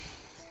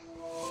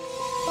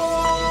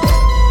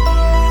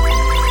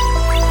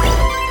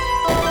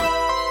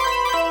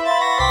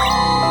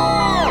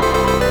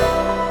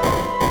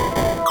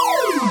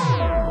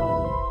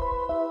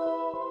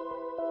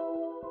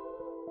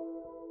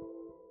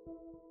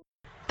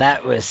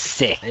That was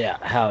sick. Yeah,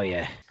 hell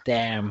yeah.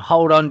 Damn.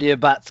 Hold on to your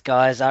butts,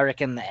 guys. I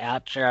reckon the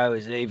outro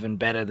is even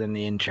better than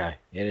the intro.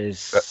 It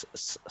is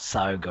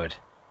so good.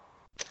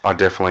 I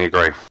definitely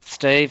agree.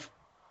 Steve.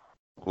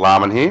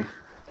 Larman here.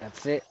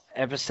 That's it.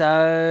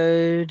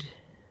 Episode...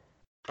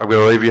 I'm going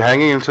to leave you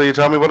hanging until you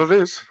tell me what it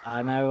is.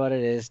 I know what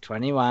it is.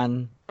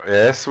 21.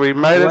 Yes, we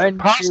made it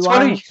past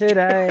 20.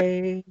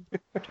 Today.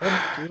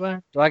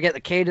 21. Do I get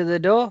the key to the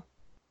door?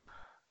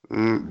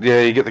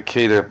 Yeah, you get the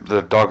key to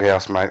the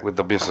doghouse, mate, with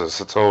the missus.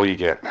 That's all you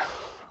get.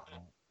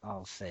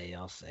 I'll see.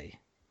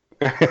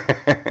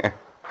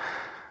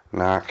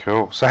 Nah,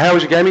 cool. So how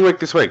was your gaming week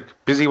this week?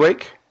 Busy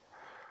week?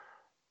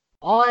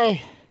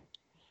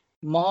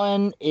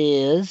 Mine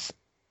is,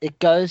 it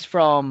goes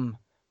from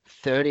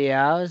 30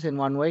 hours in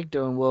 1 week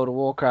doing World of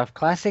Warcraft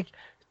Classic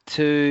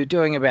to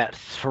doing about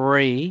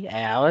 3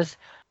 hours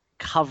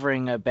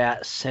covering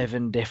about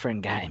 7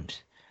 different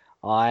games.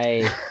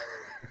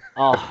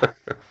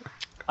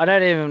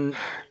 Don't even...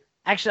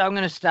 Actually, I'm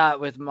going to start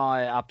with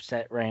my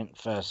upset rant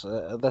first.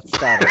 Let's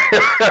start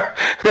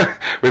it.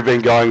 We've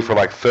been going for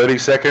like 30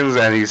 seconds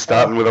and he's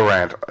starting with a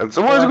rant. It's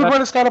always a good way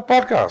to start a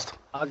podcast.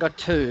 I got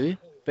 2,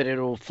 but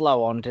it'll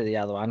flow on to the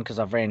other one because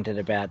I've ranted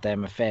about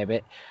them a fair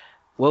bit.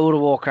 World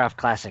of Warcraft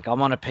Classic.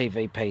 I'm on a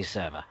PvP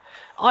server.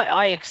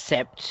 I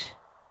accept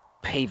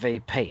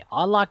PvP.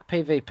 I like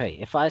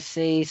PvP. If I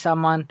see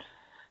someone...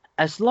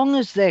 As long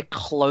as they're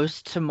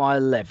close to my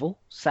level,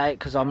 say,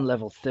 because I'm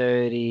level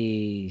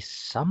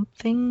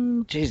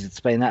 30-something. Jeez, it's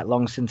been that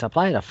long since I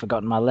played. I've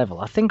forgotten my level.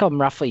 I think I'm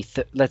roughly,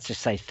 let's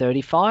just say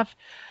 35.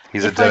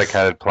 He's a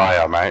dedicated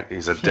player, mate.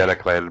 He's a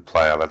dedicated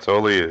player. That's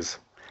all he is.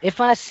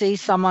 If I see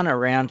someone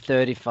around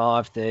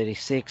 35,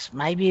 36,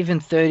 maybe even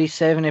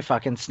 37, if I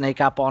can sneak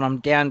up on them,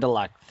 down to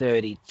like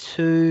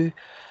 32,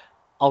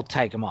 I'll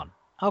take them on.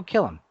 I'll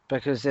kill them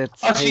because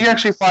it's... Oh, so you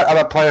actually fight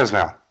other players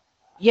now?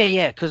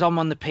 Yeah, because I'm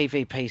on the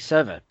PvP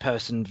server,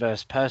 person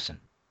versus person.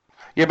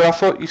 Yeah, but I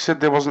thought you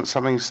said there wasn't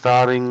something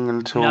starting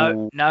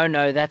until...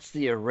 No, that's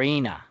the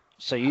arena.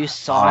 So you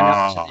sign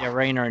up to the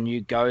arena and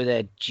you go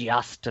there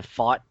just to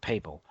fight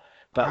people.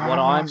 But what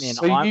I'm in...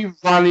 So you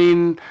run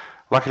in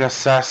like an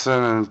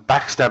assassin and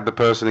backstab the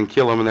person and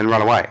kill them and then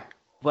run away?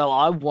 Well,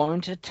 I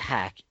won't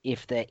attack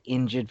if they're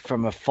injured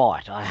from a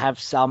fight. I have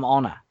some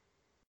honour.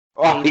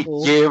 Oh,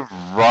 yeah,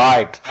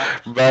 right.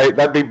 Mate,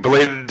 that'd be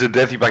bleeding to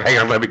death. You'd be like, hang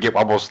on, let me get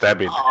one more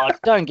stab in. Oh,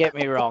 don't get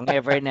me wrong.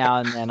 Every now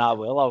and then I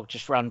will. I'll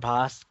just run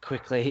past,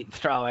 quickly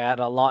throw out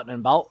a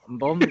lightning bolt, and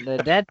boom, they're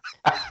dead.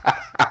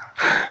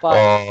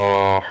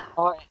 But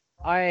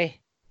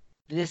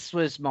this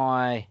was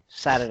my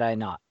Saturday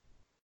night.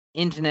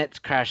 Internet's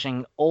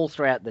crashing all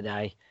throughout the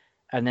day.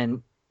 And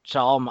then,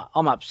 so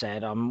I'm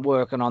upset. I'm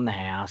working on the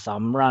house.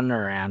 I'm running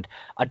around.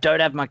 I don't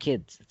have my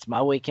kids. It's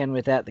my weekend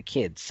without the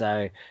kids.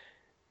 So...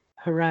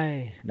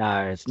 hooray.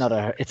 No, it's not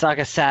it's like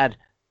a sad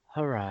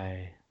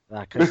hooray.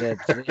 Like, cause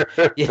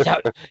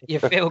you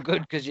feel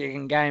good because you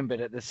can game,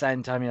 but at the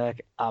same time you're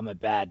like, I'm a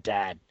bad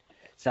dad.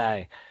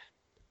 So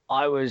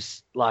I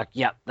was like,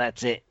 yep,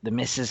 that's it. The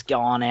missus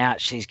gone out.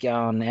 She's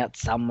going out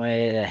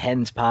somewhere, a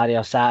hen's party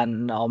or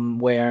something. I'm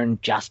wearing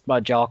just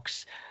my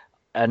jocks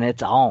and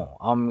it's on.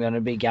 I'm going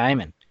to be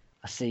gaming.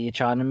 I see you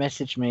trying to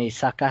message me,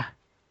 sucker.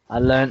 I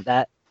learnt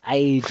that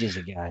ages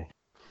ago.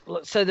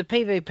 So the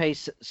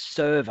PvP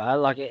server,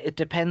 like, it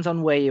depends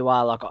on where you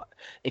are. Like,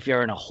 if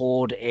you're in a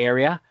horde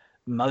area,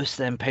 most of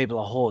them people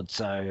are horde.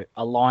 So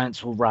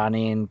Alliance will run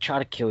in, try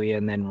to kill you,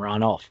 and then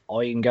run off.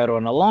 Or you can go to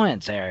an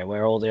Alliance area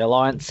where all the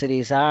Alliance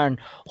cities are, and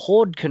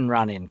horde can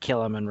run in,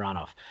 kill them, and run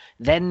off.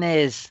 Then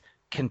there's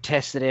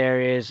contested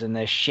areas and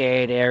there's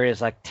shared areas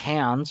like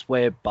towns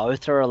where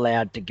both are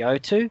allowed to go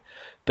to.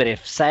 But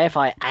if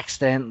I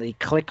accidentally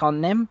click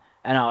on them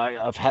and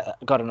I've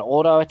got an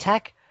auto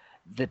attack,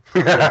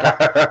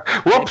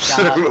 whoops!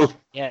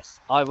 Yes,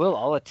 I will.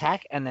 I'll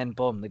attack, and then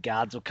boom, the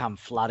guards will come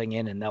flooding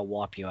in, and they'll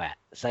wipe you out.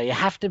 So you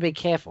have to be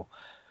careful.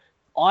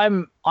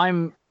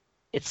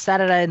 It's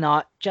Saturday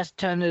night. Just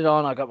turned it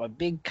on. I got my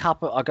big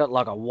cup. I got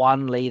like a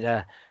 1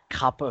 liter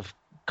cup of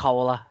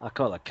cola. I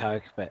call it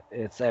Coke, but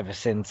it's ever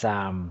since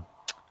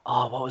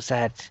what was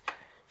that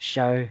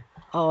show?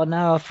 Oh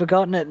no, I've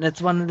forgotten it, and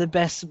it's one of the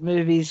best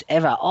movies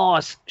ever. Oh,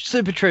 it's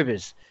Super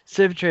Troopers.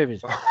 Can't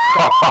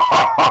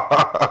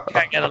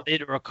get a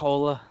liter of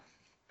cola.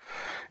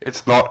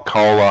 It's not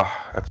cola.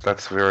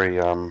 That's very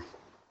Well,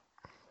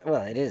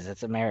 it is.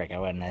 It's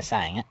America when they're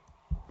saying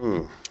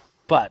it.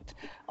 But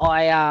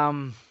I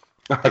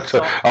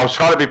was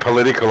trying to be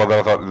political, and then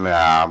I thought,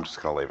 nah, I'm just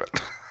gonna leave it.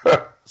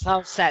 So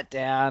I've sat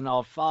down.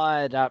 I've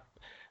fired up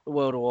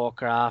World of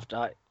Warcraft.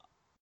 I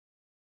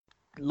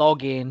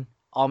log in.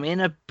 I'm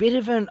in a bit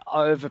of an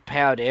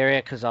overpowered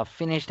area because I've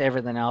finished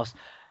everything else.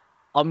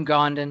 I'm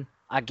grinding.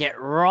 I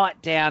get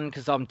right down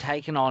because I'm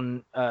taking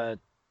on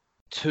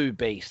 2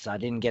 beasts. I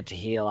didn't get to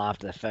heal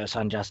after the first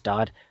one just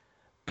died.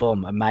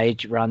 Boom, a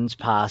mage runs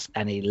past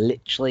and he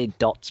literally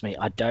dots me.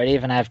 I don't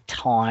even have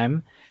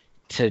time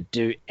to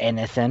do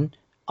anything.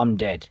 I'm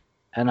dead.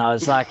 And I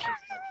was like,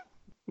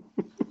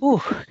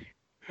 ooh,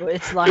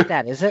 it's like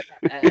that, is it?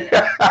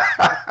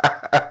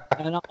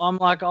 And I'm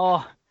like,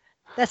 oh,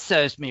 That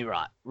serves me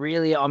right.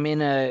 Really, I'm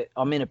in a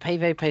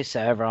PvP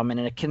server. I'm in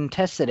a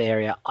contested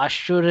area. I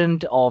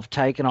shouldn't have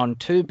taken on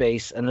 2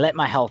 beasts and let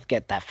my health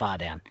get that far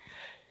down.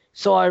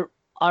 So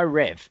I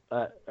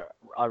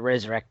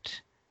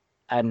resurrect,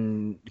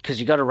 and because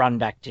you got to run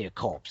back to your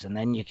corpse, and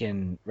then you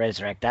can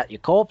resurrect at your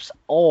corpse.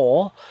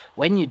 Or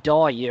when you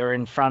die, you're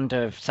in front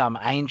of some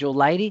angel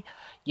lady.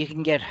 You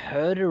can get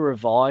her to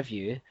revive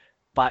you,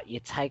 but you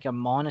take a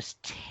minus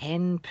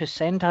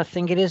 10%, I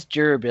think it is,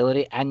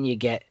 durability, and you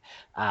get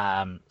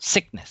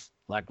sickness,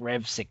 like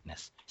rev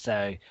sickness.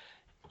 So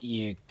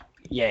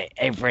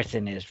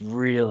everything is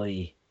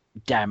really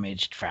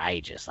damaged for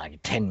ages, like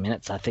 10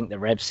 minutes I think the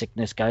rev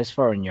sickness goes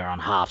for, and you're on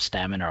half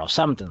stamina or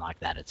something like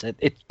that. It's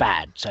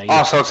bad. So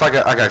so it's like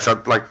so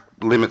it like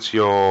limits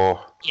your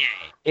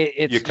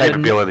it's your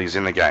capabilities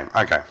in the game.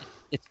 Okay.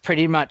 It's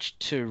pretty much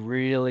to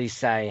really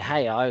say,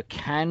 hey, I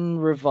can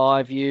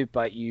revive you,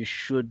 but you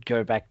should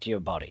go back to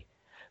your body.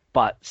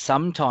 But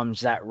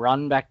sometimes that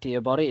run back to your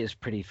body is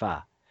pretty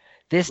far.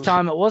 This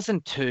time it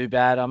wasn't too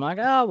bad. I'm like,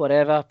 oh,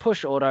 whatever,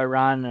 push auto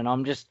run, and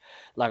I'm just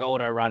like,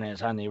 auto run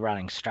is only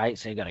running straight,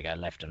 so you got to go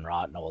left and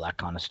right and all that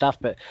kind of stuff.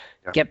 But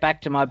get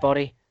back to my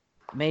body.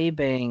 Me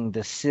being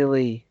the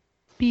silly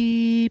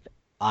beep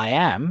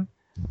I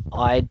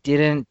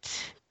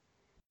didn't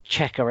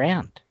check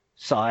around.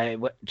 So I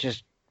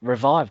just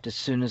revived as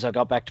soon as I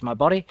got back to my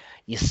body.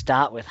 You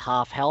start with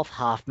half health,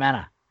 half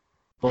mana.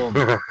 Boom.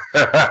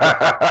 I've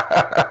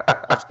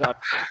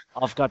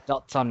got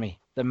dots on me.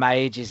 The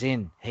mage is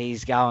in.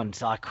 He's going.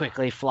 So I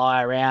quickly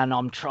fly around.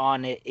 I'm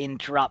trying to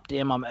interrupt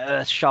him. I'm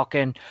earth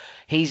shocking.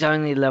 He's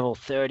only level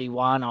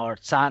 31, or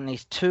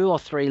he's 2 or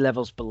 3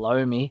 levels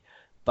below me,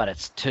 but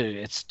it's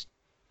too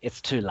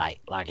late.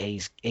 Like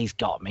he's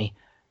got me.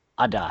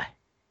 I die.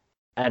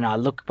 And I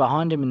look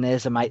behind him and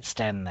there's a mate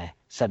standing there.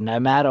 So no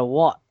matter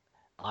what,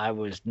 I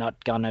was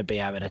not going to be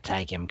able to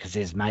take him because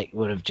his mate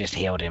would have just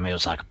healed him. He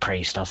was like a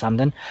priest or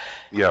something.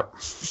 Yep.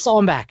 So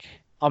I'm back.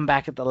 I'm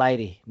back at the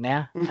lady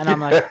now. And I'm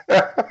like,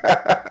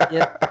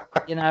 yeah,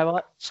 you know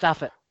what?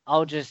 Stuff it.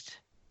 I'll just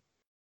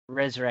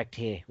resurrect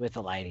here with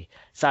the lady.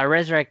 So I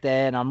resurrect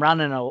there and I'm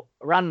running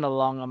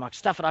along. I'm like,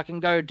 stuff it. I can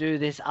go do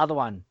this other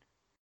one.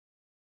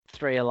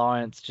 3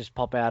 Alliance just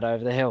pop out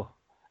over the hill.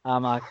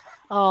 I'm like,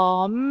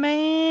 oh,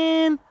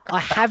 man. I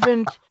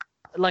haven't...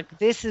 Like,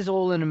 this is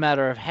all in a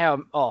matter of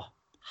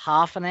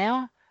half an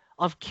hour.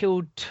 I've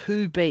killed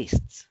 2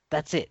 beasts.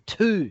 That's it.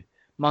 2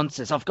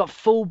 monsters. I've got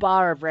full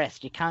bar of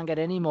rest. You can't get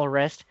any more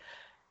rest.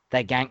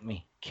 They gank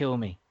me, kill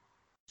me.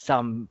 So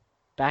I'm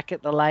back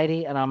at the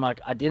lady, and I'm like,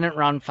 I didn't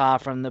run far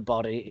from the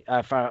body,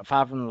 far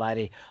from the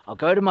lady. I'll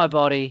go to my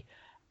body,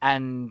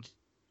 and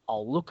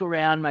I'll look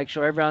around, make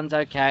sure everyone's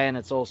okay, and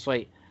it's all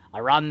sweet. I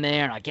run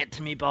there, and I get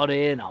to my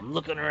body, and I'm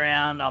looking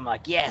around. I'm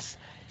like, yes,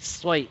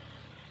 sweet.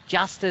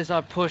 Just as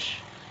I push...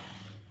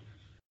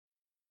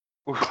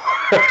 Is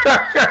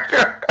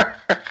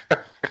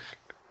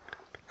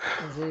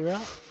he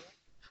right?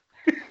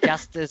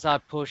 Just as I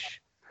push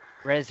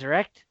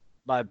resurrect,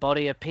 my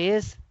body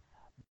appears.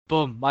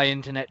 Boom, my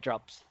internet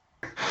drops.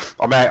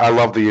 Oh man, I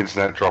love the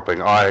internet dropping.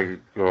 So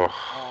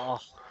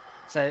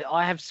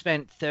I have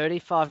spent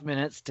 35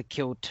 minutes to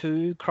kill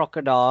 2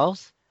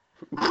 crocodiles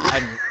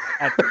and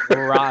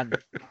run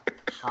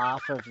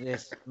half of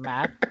this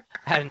map,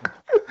 and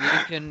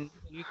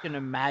you can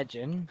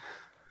imagine.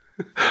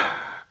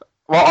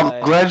 Well,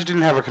 I'm glad you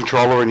didn't have a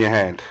controller in your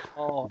hand.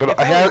 But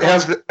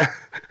how's the...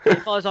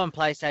 If I was on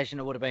PlayStation,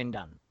 it would have been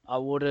done. I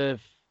would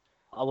have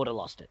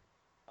lost it.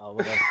 I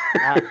would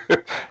have.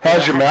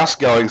 How's your mouse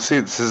going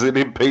since? Is it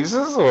in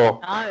pieces or?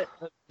 No,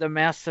 the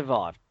mouse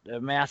survived.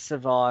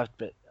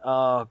 But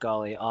oh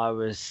golly,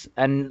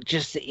 and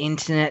just the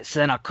internet.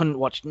 So then I couldn't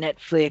watch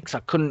Netflix. I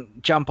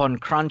couldn't jump on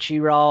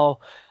Crunchyroll.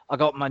 I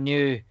got my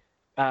new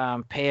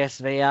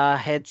PSVR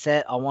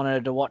headset. I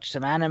wanted to watch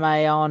some anime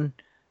on.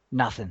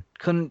 Nothing.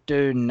 Couldn't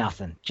do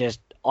nothing.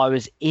 Just I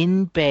was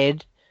in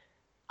bed,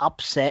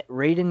 upset,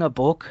 reading a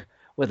book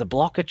with a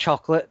block of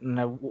chocolate and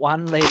a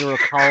 1 liter of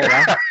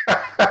cola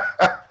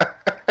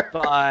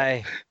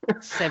by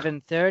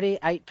 7:30,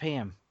 8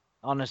 p.m.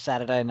 on a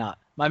Saturday night.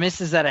 My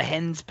missus at a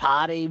hen's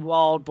party,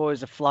 Wild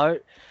Boys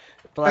Afloat,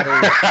 bloody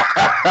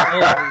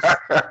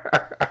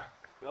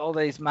all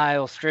these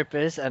male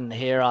strippers, and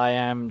here I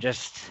am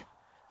just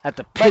at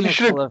the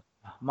pinnacle of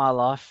my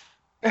life.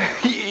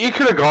 You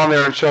could have gone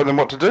there and shown them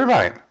what to do,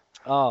 mate.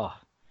 Oh,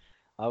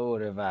 I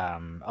would have.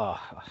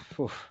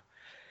 So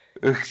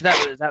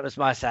that was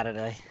my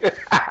Saturday.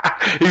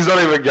 He's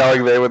not even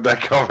going there with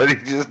that comment. He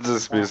just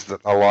dismissed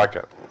it. I like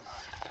it.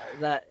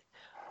 That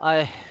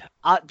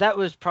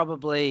was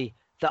probably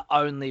the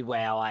only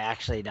WoW I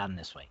actually done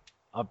this week.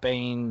 I've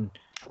been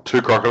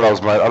 2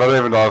 crocodiles, mate. I don't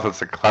even know if it's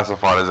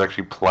classified as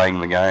actually playing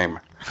the game.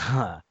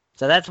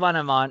 So that's one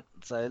of mine.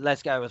 So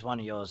let's go with one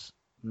of yours,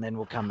 and then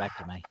we'll come back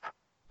to me.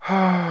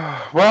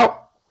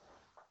 Well,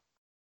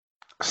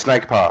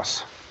 Snake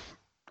Pass.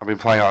 I've been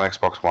playing on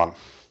Xbox One.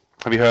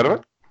 Have you heard of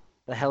it?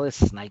 The hell is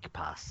Snake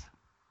Pass?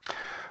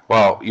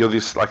 Well, you're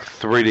this like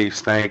 3D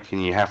snake,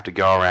 and you have to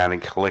go around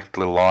and collect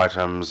little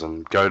items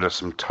and go to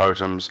some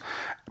totems,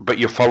 but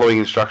you're following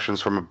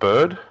instructions from a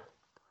bird.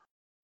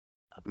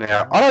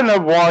 Now, I don't know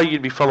why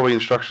you'd be following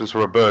instructions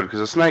from a bird,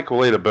 because a snake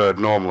will eat a bird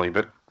normally,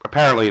 but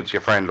apparently it's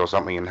your friend or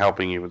something and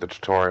helping you with the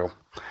tutorial.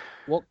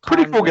 What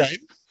Pretty kind cool of, game.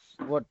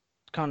 What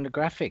kind of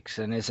graphics?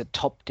 And is it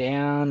top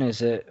down?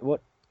 Is it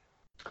what?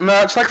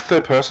 No, it's like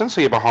third person,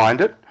 so you're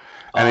behind it,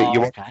 and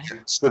you Okay.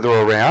 slither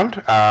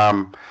around.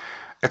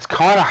 It's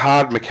kind of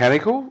hard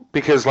mechanical,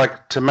 because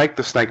like to make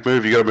the snake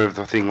move, you got to move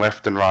the thing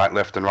left and right,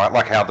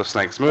 like how the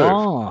snakes move.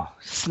 Oh,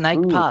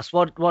 Snake Pass.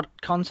 What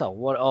console?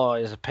 What? Oh,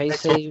 is it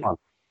PC?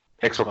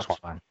 Xbox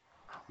One.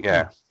 Hmm.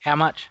 Yeah. How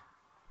much?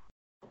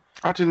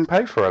 I didn't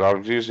pay for it. I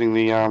was using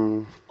the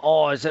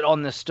Oh, is it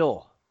on the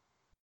store?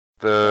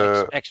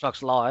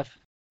 Xbox Live.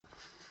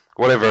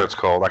 Whatever it's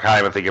called. I can't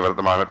even think of it at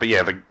the moment. But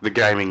yeah, the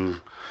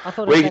gaming. I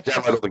thought Where you it's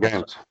can download all the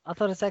games. I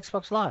thought it's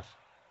Xbox Live.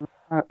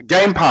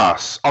 Game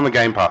Pass on the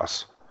Game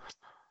Pass.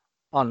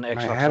 On Xbox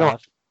Mate, how do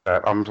Live.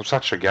 I'm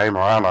such a gamer,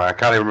 aren't I? I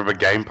can't even remember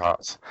Game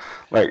Pass.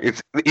 Like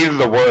it's in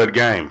the word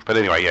game. But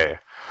anyway, yeah.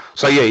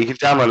 So yeah, you can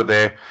download it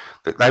there.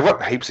 They've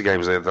got heaps of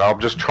games there that I'm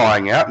just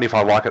trying out, and if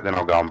I like it, then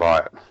I'll go and buy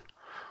it.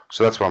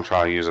 So that's what I'm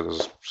trying to use it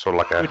as, sort of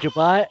like a. Would you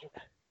buy it?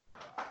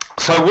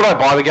 So would I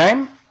buy the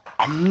game?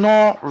 I'm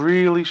not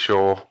really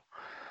sure.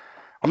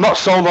 I'm not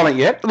sold on it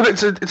yet. But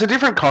it's a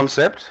different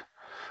concept.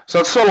 So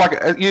it's sort of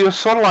like you're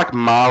sort of like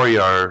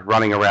Mario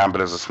running around,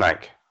 but as a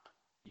snake.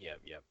 Yep.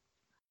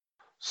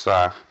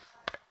 So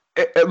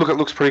it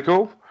looks pretty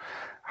cool.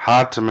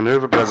 Hard to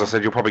maneuver, but as I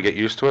said, you'll probably get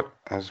used to it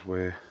as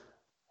we're.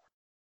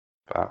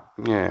 But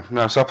yeah,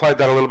 no. So I played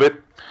that a little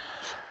bit,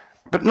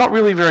 but not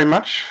really very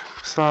much.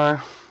 So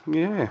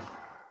yeah.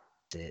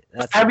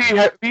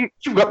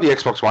 You've got the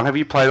Xbox One? Have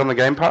you played on the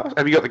Game Pass?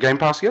 Have you got the Game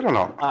Pass yet or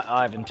not?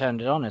 I haven't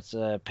turned it on. It's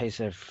a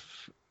piece of.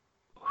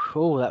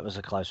 Oh, that was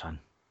a close one.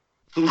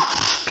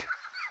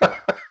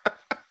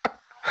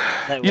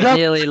 We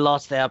nearly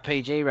lost our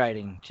PG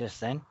rating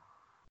just then.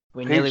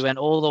 We nearly went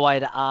all the way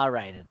to R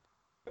rated.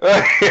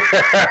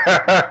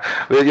 I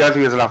don't think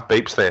there's enough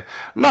beeps there.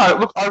 No,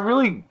 look, I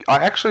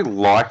actually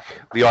like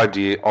the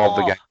idea of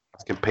the game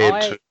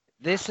compared to.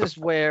 This is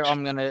where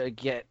I'm gonna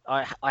get.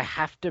 I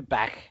have to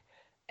back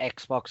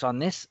Xbox on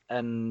this,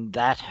 and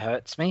that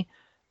hurts me.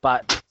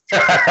 But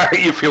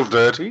you feel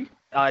dirty?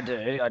 I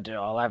do.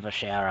 I'll have a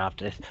shower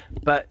after this.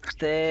 But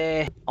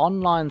their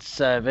online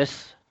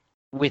service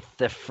with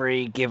the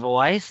free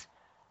giveaways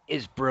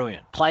is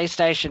brilliant.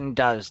 PlayStation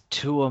does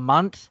 2 a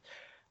month.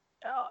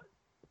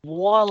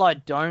 While I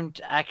don't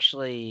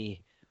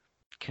actually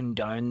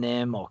condone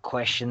them or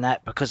question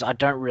that, because I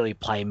don't really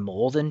play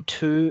more than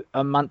 2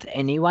 a month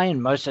anyway,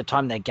 and most of the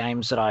time they're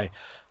games that I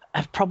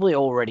have probably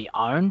already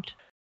owned.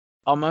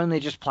 I'm only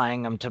just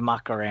playing them to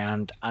muck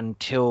around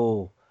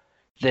until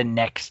the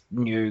next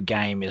new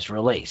game is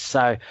released.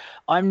 So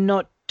I'm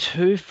not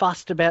too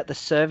fussed about the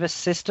service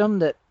system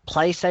that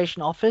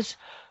PlayStation offers,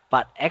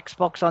 but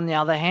Xbox, on the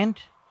other hand,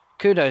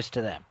 kudos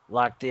to them.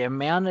 Like the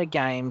amount of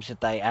games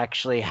that they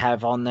actually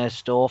have on their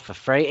store for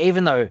free,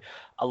 even though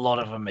a lot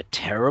of them are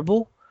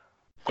terrible,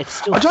 it's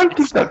still. I don't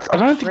think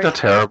they're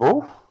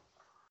terrible.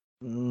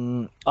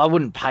 I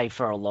wouldn't pay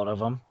for a lot of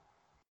them.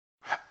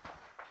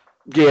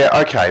 Yeah,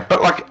 okay,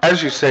 but like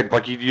as you said,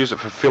 like you'd use it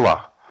for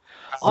filler.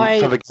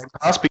 For the Game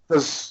Pass,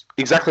 because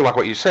exactly like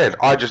what you said,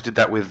 I just did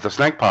that with the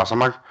Snake Pass. I'm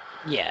like,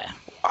 yeah.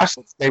 I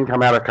saw the game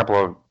come out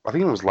I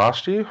think it was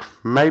last year,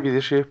 maybe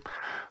this year.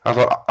 I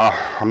thought,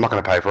 I'm not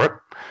going to pay for it,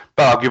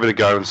 but I'll give it a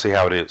go and see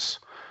how it is.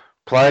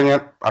 Playing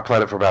it, I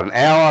played it for about an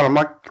hour, and I'm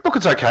like, look,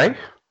 it's okay,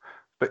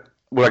 but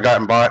would I go out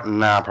and buy it?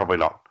 Nah, probably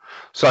not.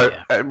 So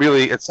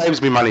it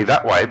saves me money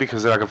that way,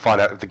 because then I can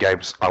find out if the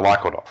games I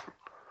like or not.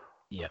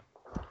 Yeah.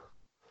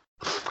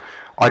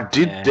 I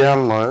did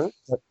download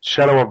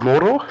Shadow of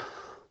Mordor.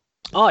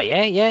 Oh,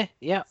 yeah.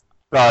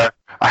 No,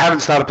 I haven't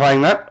started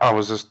playing that. I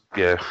was just,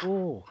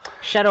 Ooh.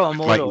 Shadow of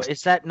Mordor,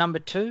 is that number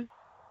 2?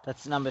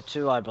 That's number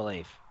 2, I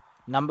believe.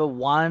 Number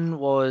 1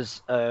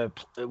 was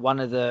one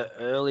of the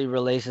early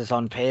releases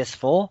on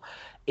PS4.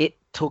 It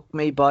took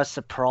me by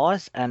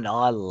surprise, and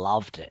I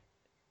loved it.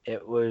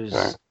 It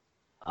was,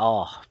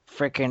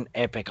 freaking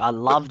epic. I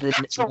loved it.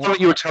 That's the one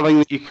that you were telling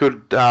that you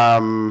could,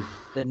 the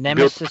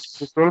Nemesis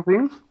sort of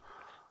thing?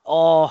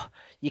 Oh,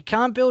 you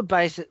can't build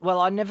bases. Well,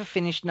 I never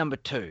finished number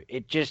 2.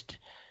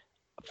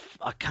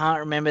 I can't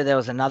remember. There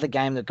was another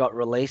game that got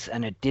released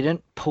and it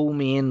didn't pull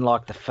me in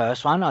like the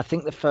first one. I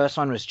think the first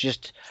one was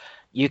just,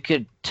 you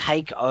could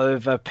take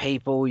over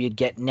people, you'd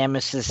get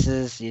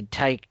nemesises, you'd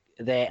take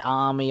their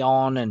army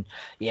on, and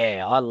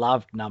yeah, I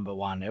loved number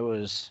 1. It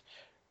was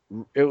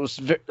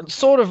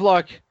sort of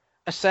like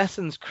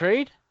Assassin's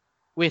Creed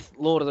with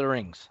Lord of the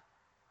Rings.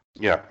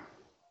 Yeah.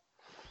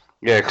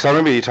 Yeah, because I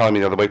remember you telling me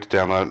the other week to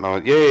download it, and I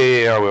went,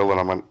 yeah, I will, and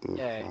I went,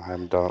 I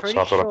haven't done it, so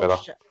I thought I'd better.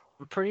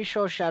 I'm pretty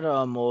sure Shadow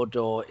of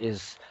Mordor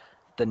is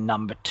the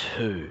number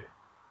 2.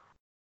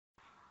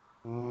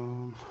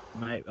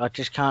 Mate, I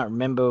just can't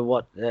remember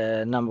what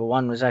number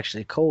 1 was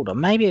actually called, or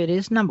maybe it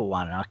is number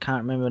 1, and I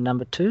can't remember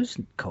number 2's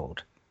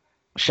called.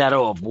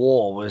 Shadow of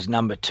War was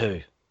number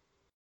 2.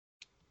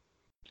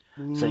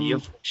 So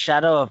you've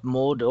Shadow of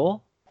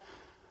Mordor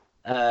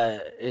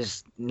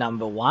is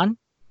number 1.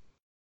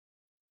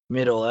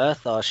 Middle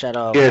Earth or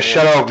Shadow of Yeah, War.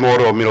 Shadow of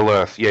Mordor, Middle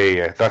Earth.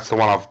 Yeah. That's the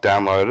one I've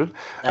downloaded,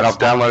 and I've That's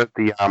downloaded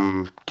the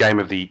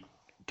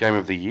Game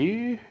of the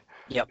Year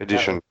Yep.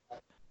 edition.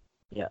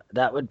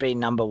 That would be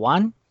number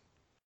 1.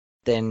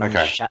 Then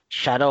Okay.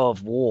 Shadow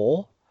of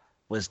War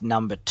was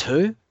number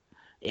 2.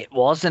 It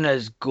wasn't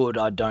as good,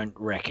 I don't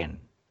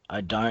reckon.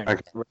 I don't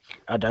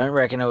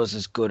reckon it was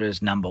as good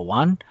as number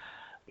 1.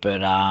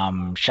 But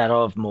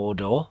Shadow of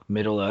Mordor,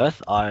 Middle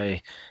Earth,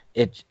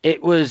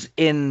 it was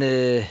in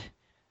the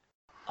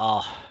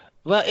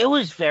it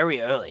was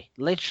very early.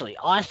 Literally,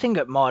 I think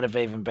it might have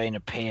even been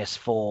a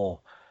PS4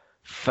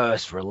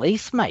 first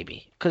release,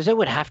 maybe, because it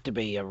would have to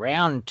be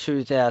around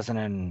 2000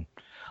 and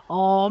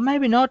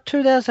maybe not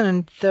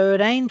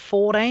 2013,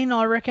 14.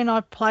 I reckon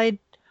I played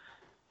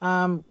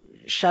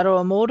Shadow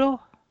of Mordor.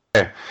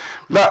 Yeah.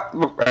 But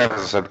look, as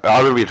I said, I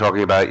remember you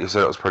talking about it. You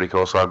said it was pretty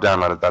cool, so I've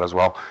downloaded that as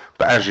well.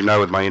 But as you know,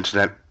 with my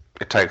internet,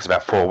 it takes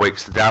about 4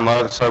 weeks to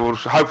download it, so we'll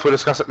hopefully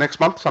discuss it next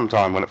month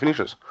sometime when it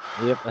finishes.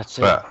 Yep, that's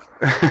it. But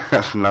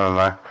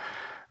no.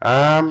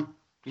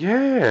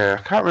 Yeah,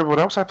 I can't remember what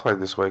else I played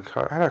this week.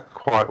 I had a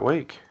quiet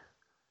week.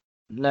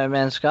 No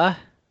Man's Sky.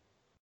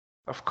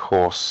 Of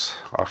course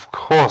I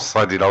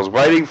did. I was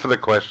waiting for the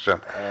question.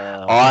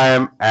 I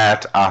am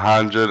at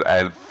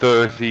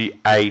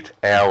 138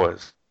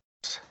 hours.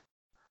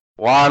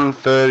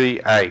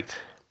 138.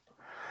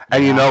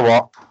 And you know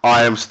what?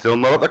 I am still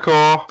not at the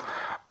core.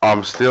 I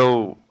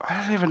don't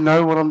even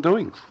know what I'm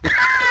doing.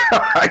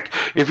 Like,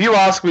 if you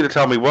ask me to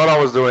tell me what I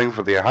was doing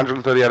for the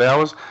 138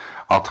 hours,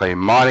 I'll tell you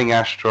mining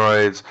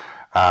asteroids,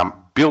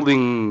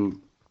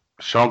 building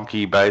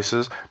shonky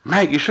bases.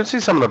 Mate, you should see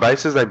some of the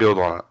bases they build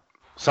on it.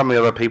 Some of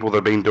the other people that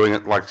have been doing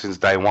it like since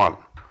day one.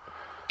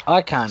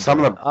 I can't.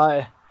 Even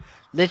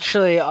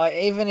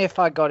if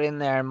I got in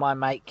there and my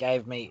mate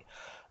gave me,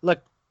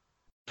 look,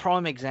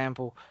 prime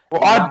example.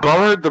 Well, I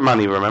borrowed the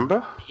money,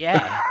 remember?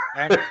 Yeah.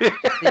 And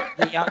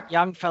the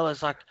young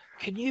fella's like,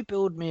 can you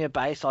build me a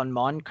base on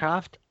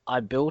Minecraft?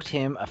 I built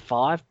him a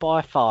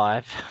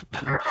 5x5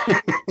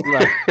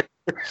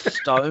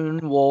 stone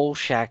wall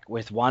shack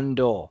with 1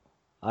 door.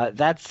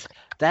 That's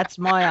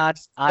my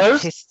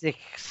artistic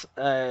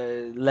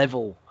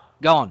level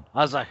gone.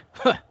 I was like,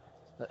 rubbing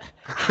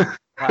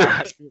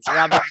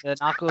the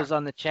knuckles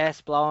on the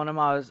chest, blowing them.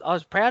 I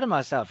was proud of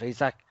myself.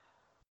 He's like,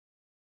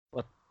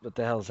 what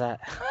the hell's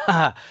that?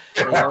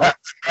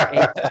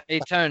 He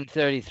turned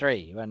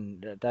 33,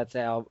 and that's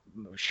how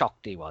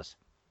shocked he was.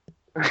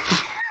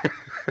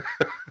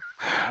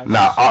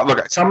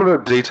 Look, some of the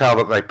detail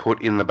that they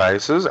put in the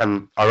bases,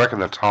 and I reckon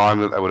the time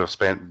that they would have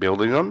spent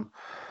building them,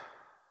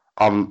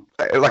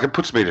 it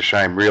puts me to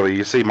shame, really.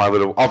 You see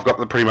I've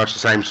got pretty much the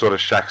same sort of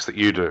shacks that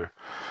you do.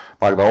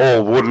 Like, they're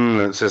all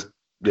wooden, and it's just,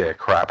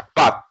 crap.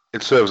 But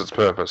it serves its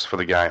purpose for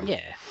the game.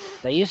 Yeah,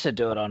 they used to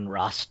do it on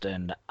Rust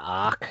and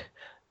Ark,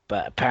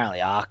 but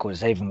apparently Ark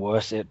was even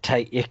worse. It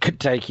could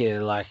take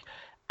you, like,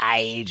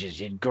 ages.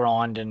 You'd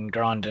grind to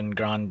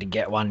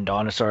get one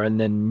dinosaur, and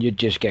then you'd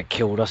just get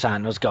killed or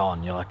something. It was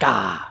gone. You're like,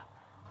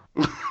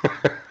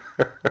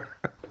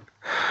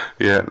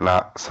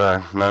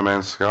 So No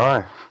Man's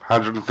Sky,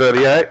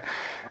 138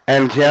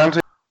 and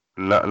counting.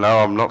 No,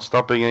 I'm not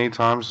stopping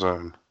anytime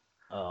soon.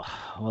 Oh,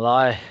 well,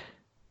 I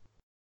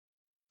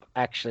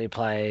actually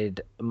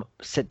played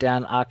Sit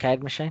Down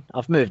Arcade Machine.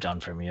 I've moved on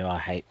from you. I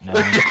hate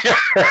knowing.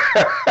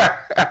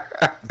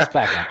 It's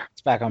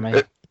back on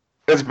me.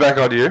 It's back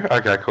on you?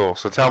 Okay, cool.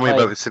 So tell me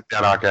about the Sit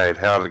Down Arcade.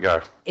 How did it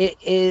go?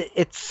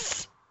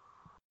 It's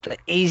the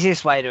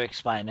easiest way to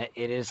explain it.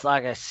 It is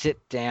like a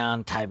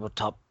sit-down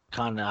tabletop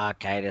kind of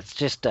arcade. It's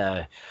just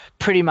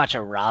pretty much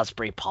a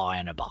Raspberry Pi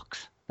in a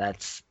box.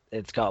 It's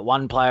got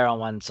 1 player on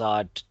one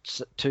side,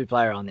 2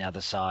 player on the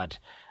other side,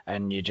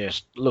 and you're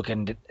just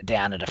looking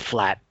down at a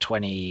flat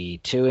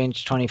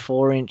 22-inch,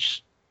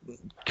 24-inch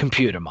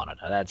computer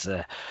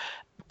monitor.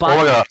 All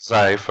I gotta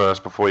say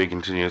first before you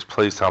continue is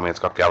please tell me it's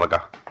got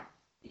Galaga.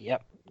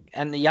 Yep.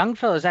 And the young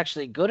fella's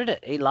actually good at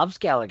it. He loves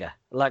Galaga.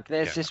 Like,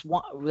 there's this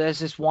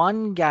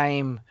one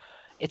game.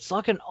 It's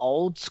like an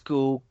old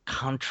school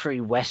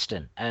country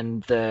western,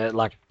 and A,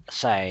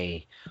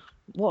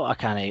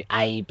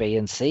 B,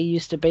 and C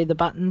used to be the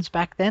buttons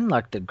back then,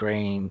 like the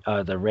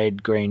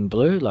red, green,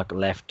 blue, like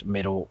left,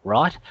 middle,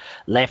 right.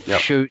 Left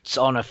shoots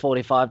on a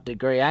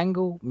 45-degree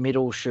angle,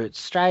 middle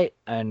shoots straight,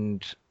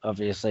 and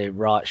obviously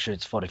right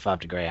shoots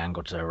 45-degree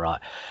angle to the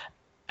right.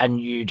 And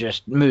you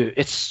just move.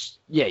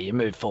 You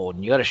move forward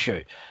and you got to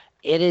shoot.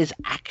 It is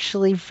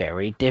actually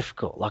very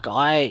difficult. Like,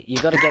 you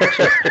got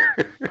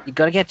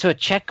to get to a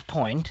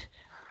checkpoint.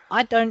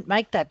 I don't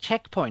make that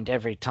checkpoint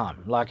every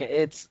time. Like,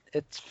 it's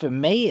for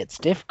me, it's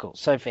difficult.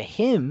 So for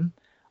him,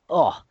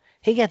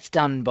 he gets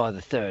done by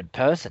the third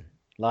person.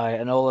 Like,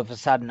 and all of a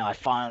sudden I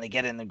finally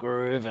get in the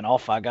groove and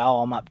off I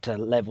go. I'm up to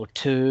level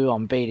 2.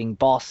 I'm beating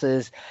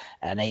bosses,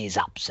 and he's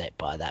upset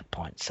by that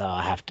point. So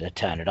I have to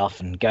turn it off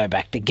and go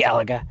back to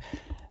Galaga.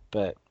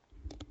 But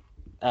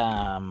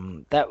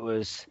That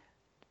was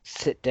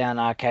sit-down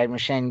arcade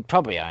machine,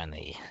 probably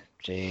only,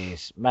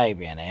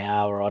 maybe an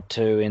hour or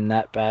two in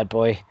that bad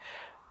boy.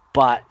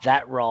 But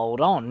that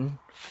rolled on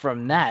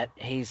from that.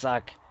 He's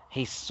like,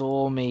 he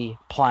saw me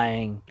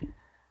playing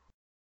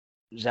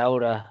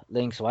Zelda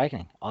Link's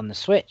Awakening on the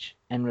Switch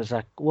and was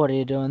like, what are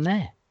you doing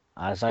there?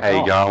 I was like, How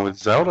you going with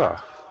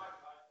Zelda?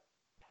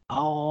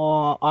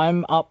 Oh,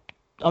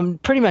 I'm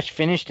pretty much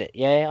finished it.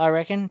 Yeah, I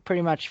reckon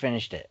pretty much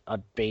finished it.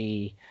 I'd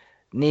be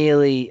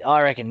nearly,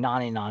 I reckon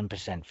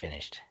 99%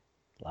 finished.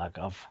 Like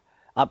I've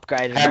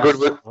upgraded.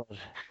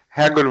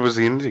 How good was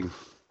the ending?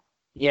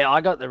 Yeah,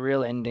 I got the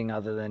real ending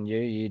other than you.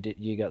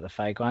 You got the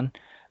fake one.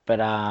 But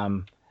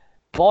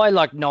by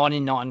like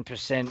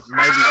 99%,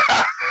 maybe.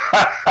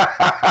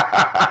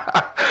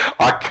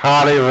 I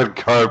can't even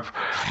cope.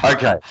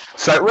 Okay,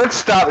 so let's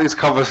start this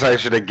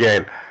conversation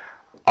again.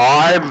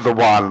 I'm the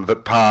one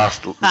that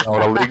passed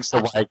Zelda Link's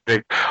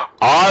Awakening.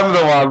 I'm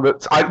the one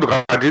that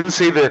I didn't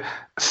see the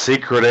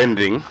secret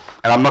ending,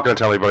 and I'm not going to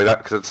tell anybody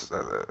that because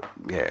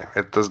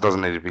it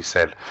doesn't need to be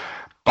said.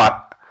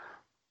 But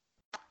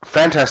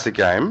fantastic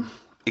game,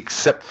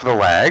 except for the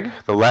lag.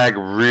 The lag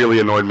really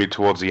annoyed me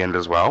towards the end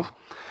as well.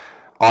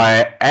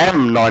 I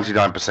am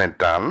 99%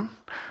 done.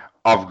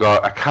 I've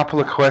got a couple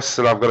of quests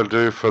that I've got to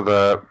do for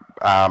the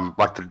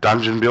like the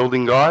dungeon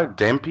building guy,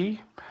 Dempy.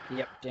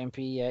 Yep,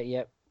 Dempy. Yeah,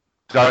 yep.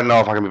 Don't know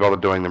if I can be bothered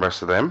doing the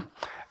rest of them.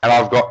 And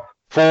I've got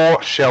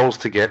 4 shells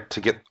to get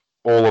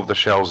all of the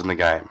shells in the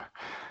game.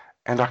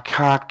 And I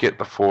can't get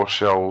the 4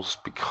 shells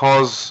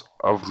because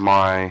of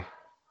my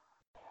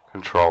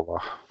controller.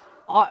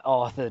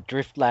 The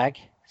drift lag.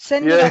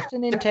 Send it off to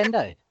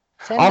Nintendo.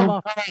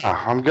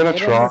 I'm going to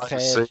try to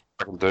see what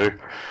I can do.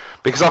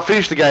 Because I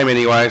finished the game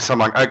anyway, so I'm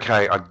like,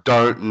 okay, I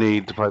don't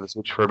need to play the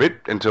Switch for a bit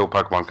until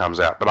Pokemon comes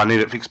out. But I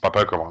need it fixed by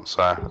Pokemon.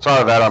 So outside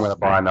of that, I'm going to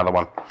buy another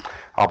one.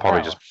 I'll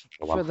probably just...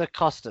 For the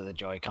cost of the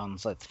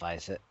Joy-Cons, let's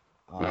face it.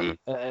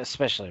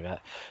 Especially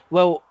that.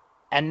 Well,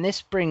 and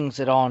this brings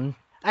it on.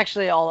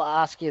 Actually, I'll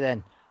ask you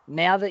then.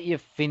 Now that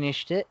you've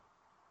finished it,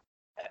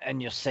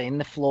 and you've seen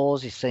the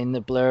flaws, you've seen the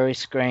blurry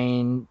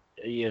screen,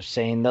 you've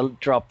seen the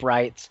drop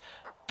rates,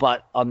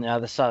 but on the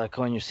other side of the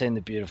coin, you've seen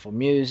the beautiful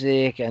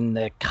music and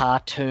the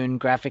cartoon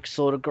graphics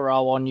sort of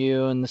grow on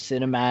you and the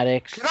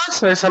cinematics. Can I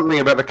say something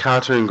about the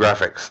cartoon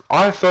graphics?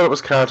 I thought it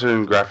was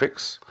cartoon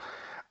graphics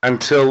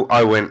until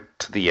I went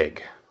to the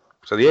egg.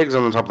 So the egg's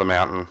on the top of the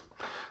mountain.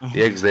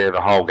 The egg's there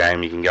the whole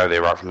game. You can go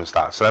there right from the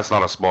start. So that's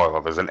not a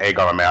spoiler. There's an egg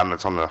on a mountain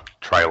that's on the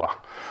trailer.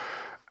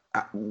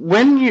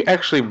 When you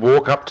actually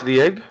walk up to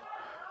the egg,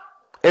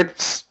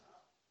 it's...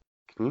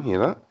 Can you hear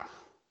that?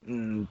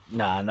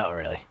 No, not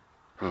really.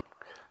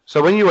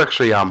 So when you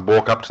actually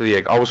walk up to the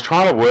egg, I was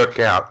trying to work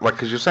out, like,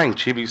 because you're saying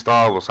chibi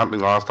style or something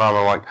last time.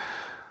 I'm like,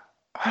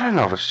 I don't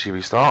know if it's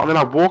chibi style. And then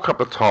I walk up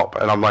the top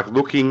and I'm like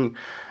looking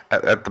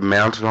at the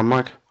mountain. I'm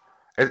like,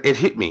 it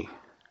hit me.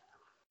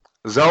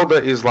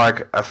 Zelda is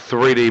like a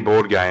 3D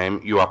board game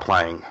you are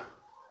playing.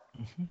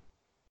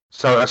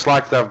 So it's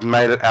like they've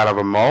made it out of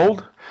a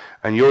mold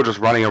and you're just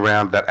running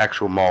around that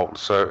actual mold.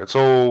 So it's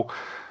all...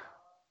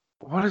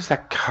 What is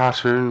that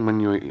cartoon when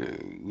you were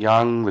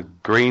young? The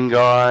green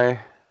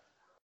guy?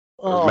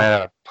 Oh. Made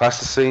out of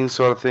plasticine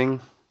sort of thing?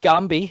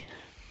 Gumby.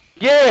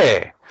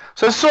 Yeah.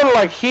 So it's sort of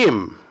like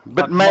him,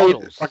 but like made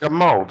models. Like a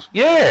mold.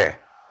 Yeah.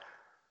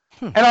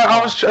 And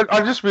I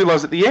just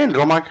realised at the end,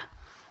 I'm like,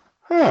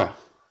 huh.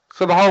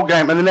 So the whole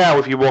game, and then now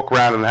if you walk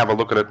around and have a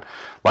look at it,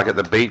 like at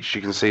the beach,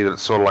 you can see that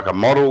it's sort of like a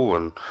model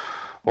and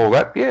all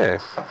that. Yeah.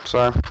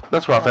 So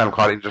that's what I found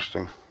quite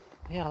interesting.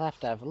 Yeah, I'll have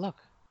to have a look.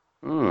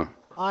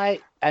 I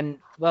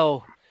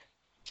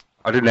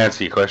didn't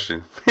answer your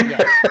question.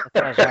 Yeah, that's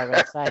what I was going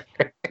to say.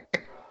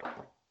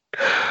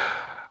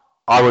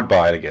 I would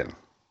buy it again.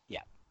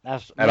 Yeah.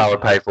 And I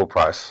would pay full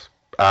price.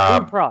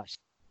 Full price?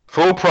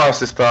 Full price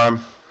this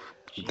time.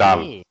 Jeez.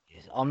 Done.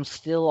 I'm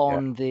still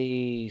on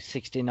the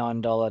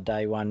 $69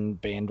 day one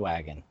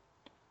bandwagon.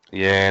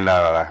 Yeah,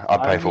 no.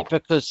 I'd pay full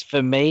price. Because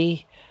for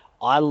me,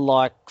 I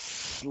like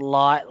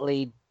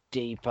slightly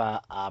deeper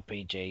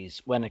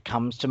RPGs. When it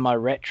comes to my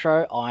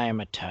retro, I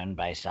am a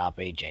turn-based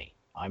RPG.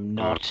 I'm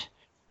not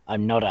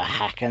a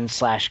hack and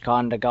slash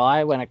kind of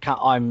guy.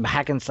 I'm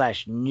hack and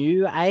slash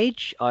new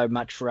age. I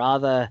much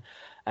rather,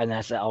 and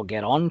I'll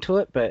get onto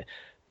it. But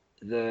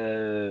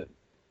the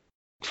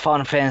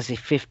Final Fantasy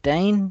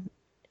 15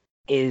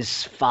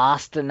 is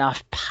fast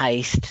enough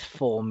paced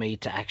for me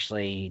to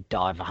actually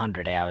dive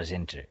 100 hours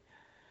into.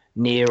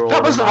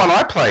 That was the one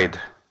I played.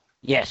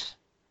 Yes.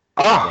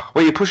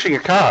 Were you pushing a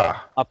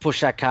car? I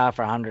pushed that car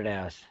for 100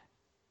 hours.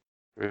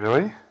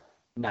 Really?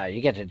 No,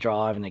 you get to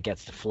drive and it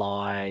gets to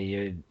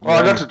fly.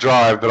 I got to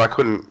drive, but I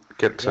couldn't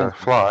get to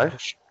fly.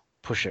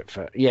 Push it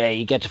for... Yeah,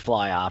 you get to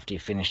fly after you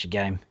finish the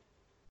game.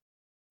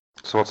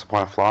 So what's the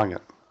point of flying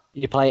it?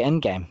 You play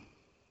endgame.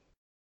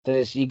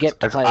 You get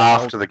to play...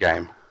 after the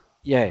game?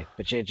 Yeah,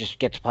 but you just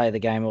get to play the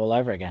game all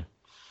over again.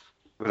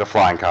 With a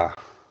flying car?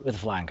 With a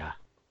flying car.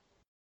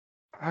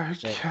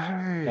 Okay.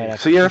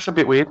 So yeah, that's a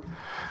bit weird.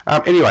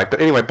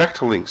 Anyway, back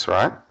to Links,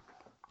 right?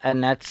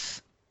 And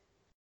that's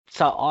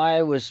So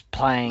I was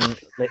playing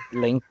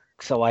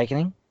Link's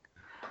Awakening,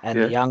 and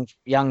Yeah. the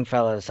young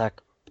fella's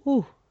like,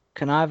 "Ooh,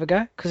 can I have a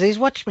go?" Because he's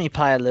watched me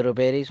play a little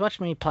bit. He's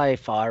watched me play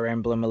Fire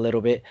Emblem a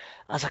little bit.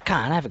 I was like,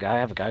 "Can't have a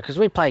go." Because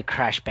we played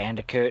Crash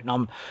Bandicoot, and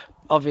I'm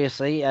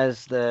obviously,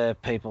 as the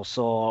people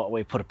saw,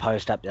 we put a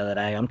post up the other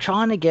day. I'm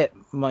trying to get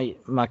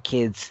my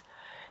kids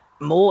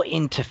more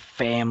into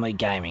family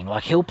gaming.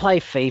 Like he'll play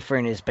FIFA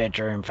in his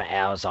bedroom for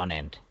hours on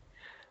end,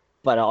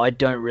 but I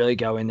don't really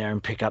go in there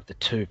and pick up the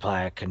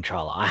 2-player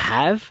controller. I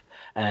have,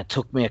 and it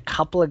took me a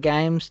couple of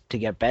games to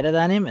get better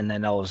than him, and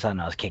then all of a sudden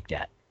I was kicked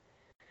out.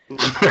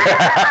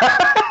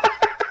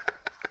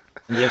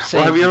 Well,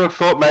 have you ever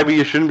thought maybe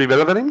you shouldn't be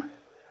better than him?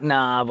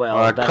 Nah,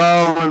 well,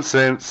 common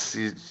sense.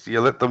 You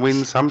let them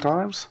win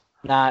sometimes.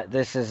 Nah,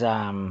 this is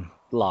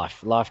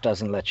life. Life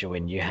doesn't let you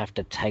win. You have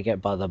to take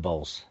it by the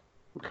balls.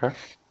 Okay.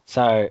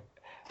 So,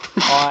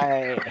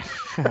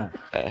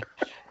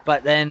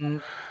 but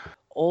then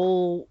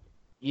all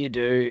you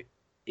do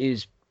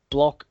is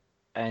block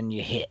and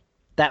you hit.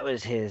 That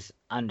was his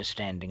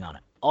understanding on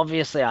it.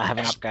 Obviously, I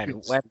haven't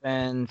upgraded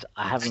weapons.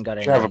 I haven't got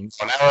any. You have an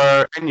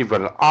arrow, and you've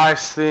got an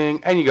ice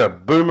thing, and you got a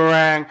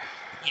boomerang.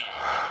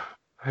 Yeah.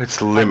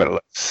 It's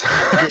limitless.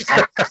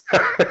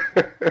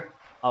 I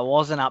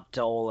wasn't up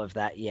to all of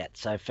that yet.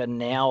 So for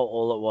now,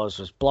 all it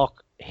was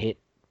block, hit,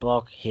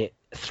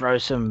 throw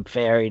some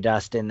fairy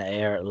dust in the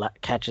air, it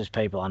catches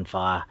people on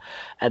fire,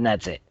 and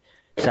that's it.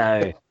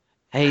 So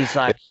he's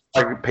like,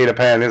 like Peter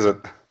Pan, is it?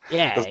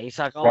 Yeah, he's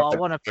like, oh, I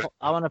want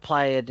to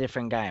play a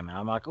different game, and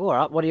I'm like, all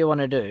right, what do you want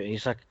to do?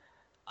 He's like,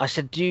 I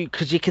said,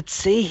 because you could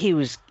see he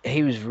was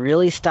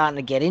really starting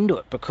to get into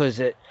it because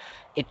it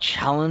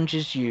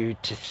challenges you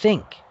to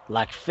think.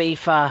 Like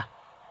FIFA,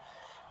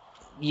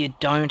 you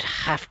don't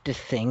have to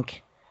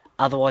think,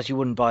 otherwise you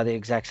wouldn't buy the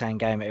exact same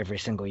game every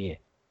single year.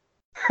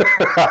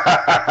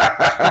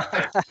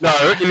 No,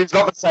 it's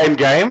not the same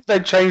game. They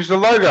changed the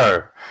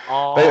logo.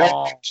 Oh, they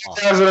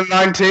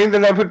 2019,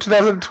 then they put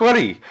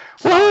 2020.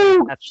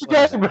 Woo!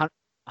 That's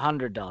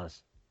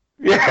 $100.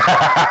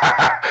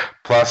 Yeah.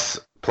 plus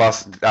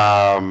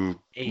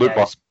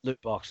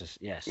loot boxes.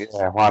 Yes.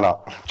 Yeah, why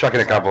not? Chuck in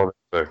a couple of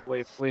them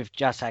too. We've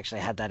just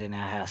actually had that in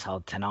our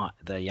household tonight.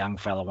 The young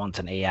fella wants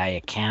an EA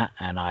account,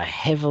 and I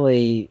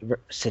heavily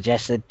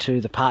suggested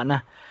to the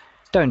partner,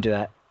 don't do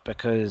that.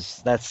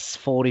 Because that's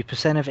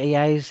 40% of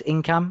EA's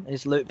income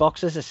is loot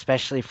boxes,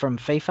 especially from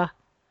FIFA.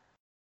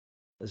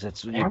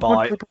 Because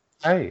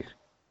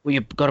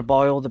you've got to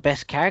buy all the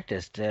best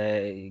characters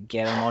to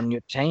get them on your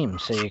team,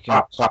 so you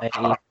can play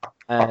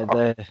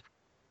the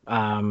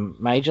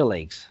major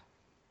leagues,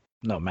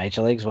 not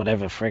major leagues,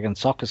 whatever friggin'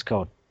 soccer's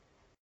called.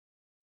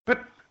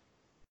 But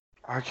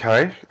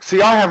okay,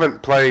 see, I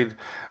haven't played.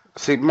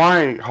 See,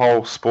 my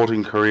whole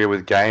sporting career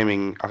with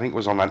gaming, I think,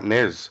 was on that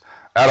NES,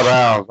 out of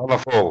bounds, on the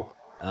full.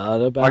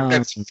 Like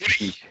that's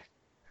footy.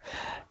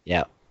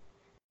 Yeah.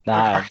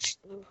 No.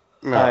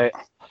 So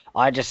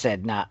I just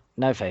said, no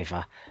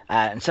FIFA.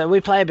 And so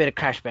we play a bit of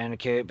Crash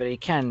Bandicoot, but he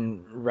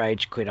can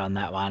rage quit on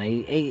that one.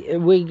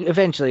 We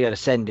eventually got to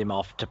send him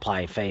off to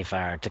play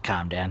FIFA to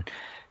calm down,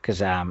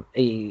 because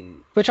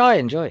which I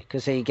enjoy,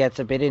 because he gets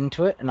a bit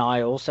into it, and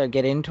I also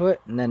get into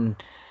it, and then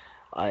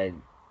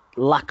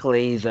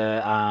luckily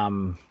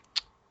the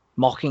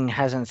mocking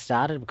hasn't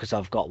started because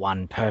I've got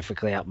one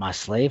perfectly up my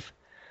sleeve.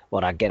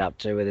 What I get up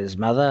to with his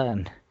mother,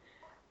 and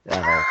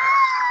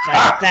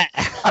that.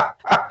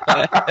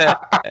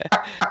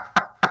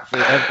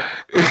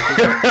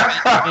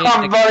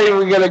 I'm not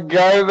even gonna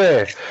go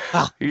there.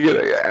 Oh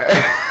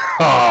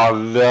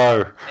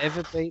no! If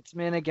it beats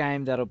me in a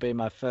game, that'll be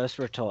my first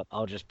retort.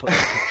 I'll just put.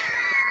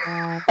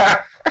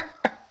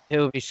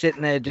 He'll be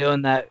sitting there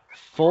doing that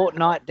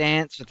Fortnite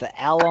dance with the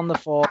L on the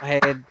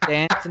forehead,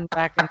 dancing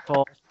back and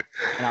forth,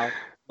 and I'll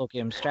look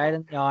him straight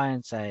in the eye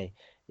and say,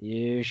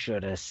 "You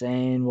should have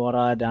seen what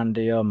I done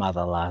to your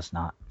mother last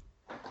night."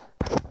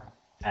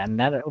 And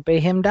that'll be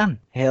him done.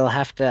 He'll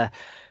have to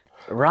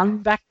run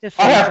back to FIFA.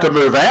 I have to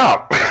move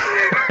out.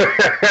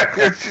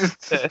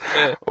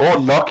 Or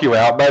knock you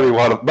out.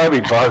 Maybe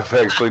both,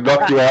 actually.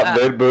 Knock you out and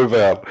then move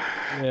out.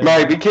 Yeah.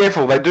 Mate, be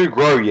careful. They do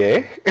grow,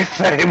 yeah?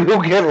 They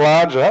will get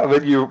larger, and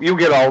then you'll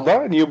get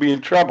older, and you'll be in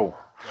trouble.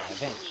 Yeah,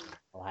 eventually.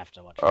 I'll have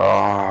to watch it.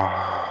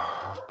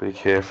 Oh, be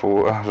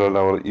careful. I don't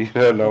know what... You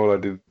don't know what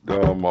I did.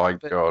 Oh, my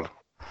God.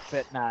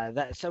 But no,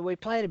 so we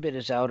played a bit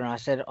of Zelda, and I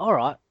said, all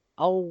right,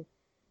 I'll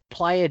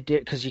play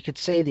because you could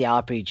see the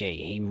RPG.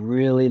 He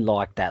really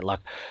liked that, like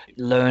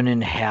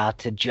learning how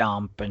to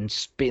jump and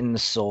spin the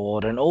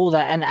sword and all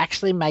that, and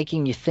actually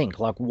making you think.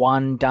 Like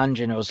one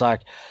dungeon, it was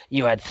like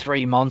you had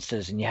 3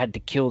 monsters and you had to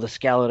kill the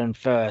skeleton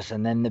first,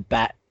 and then the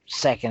bat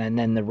second, and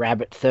then the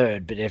rabbit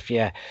third. But if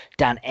you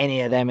done any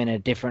of them in a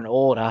different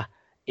order,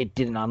 it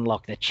didn't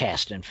unlock the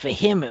chest. And for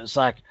him, it was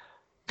like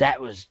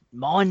that was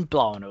mind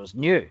blowing. It was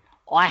new.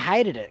 I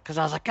hated it because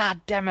I was like, God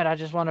damn it, I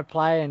just want to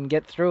play and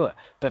get through it.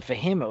 But for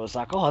him, it was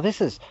like, oh, this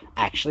is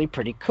actually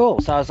pretty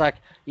cool. So I was like,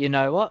 you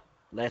know what?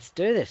 Let's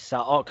do this.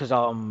 So, because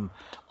I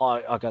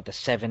got the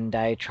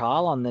 7-day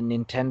trial on the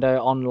Nintendo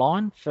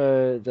Online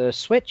for the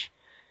Switch.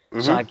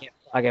 Mm-hmm. So I get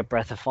I get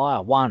Breath of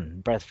Fire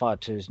 1. Breath of Fire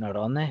 2 is not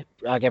on there.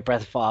 I get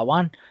Breath of Fire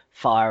 1,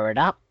 fire it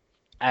up,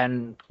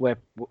 and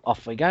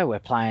off we go. We're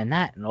playing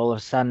that, and all of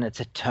a sudden it's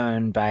a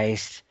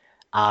turn-based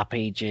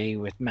RPG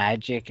with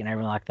magic and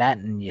everything like that,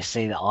 and you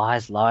see the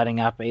eyes lighting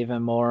up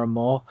even more and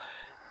more.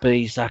 But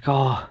he's like,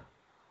 oh,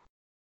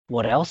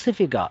 what else have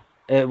you got?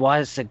 Why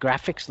does the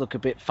graphics look a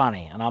bit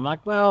funny? And I'm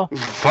like, well...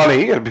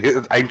 Funny, a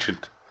bit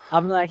ancient.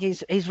 I'm like,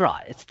 he's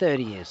right. It's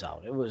 30 years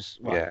old. It was,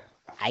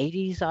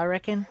 80s, I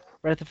reckon.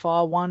 Breath of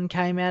Fire 1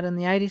 came out in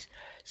the 80s.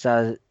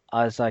 So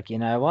I was like, you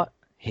know what?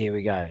 Here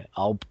we go.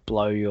 I'll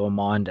blow your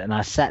mind. And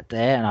I sat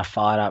there and I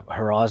fired up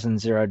Horizon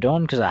Zero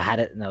Dawn because I had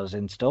it and it was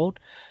installed.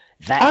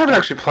 I haven't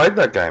actually played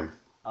that game.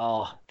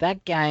 Oh,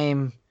 that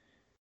game,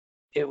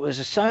 it was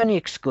a Sony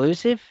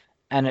exclusive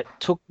and it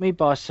took me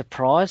by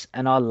surprise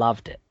and I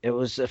loved it. It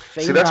was a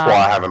female... See, that's why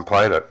I haven't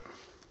played it.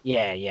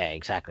 Yeah,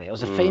 exactly. It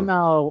was a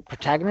female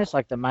protagonist.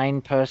 Like the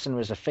main person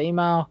was a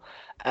female.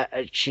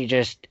 She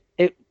just...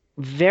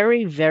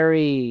 Very,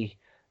 very...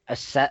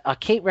 I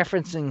keep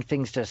referencing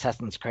things to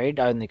Assassin's Creed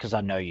only because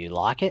I know you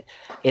like it.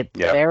 It's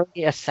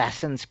very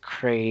Assassin's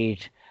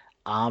Creed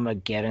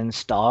Armageddon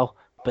style,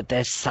 but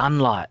there's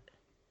sunlight.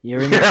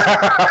 You're in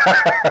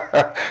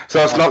the...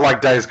 So it's not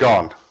like Days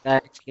Gone.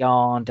 Days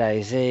Gone,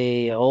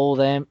 DayZ, all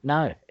them.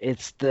 No,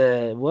 it's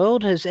the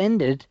world has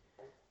ended,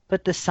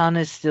 but the sun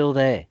is still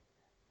there.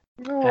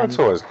 Oh, that's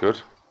always good.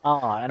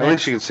 Oh, and at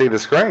least you can see the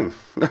screen.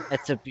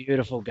 It's a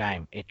beautiful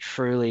game. It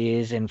truly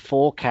is in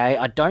 4K.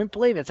 I don't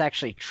believe it's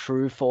actually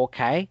true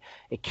 4K.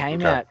 It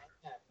came out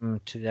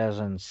in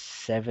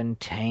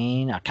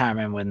 2017. I can't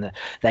remember when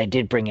they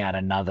did bring out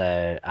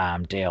another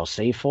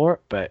DLC for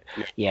it, but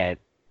yeah.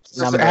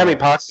 How many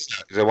parts is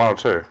that? Is there one or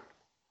two?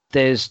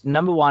 There's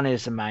number 1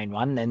 is the main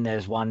one, then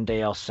there's one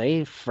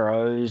DLC,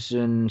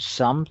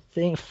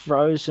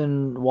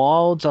 Frozen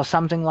Wilds or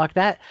something like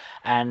that,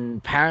 and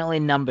apparently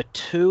number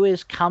 2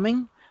 is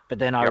coming. But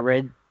then I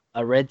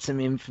read some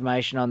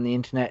information on the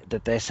internet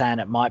that they're saying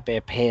it might be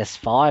a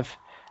PS5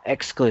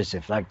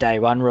 exclusive, like day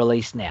 1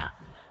 release now.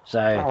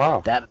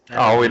 So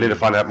we need to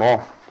find out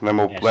more, and then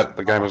we'll let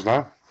the gamers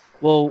know.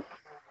 Well,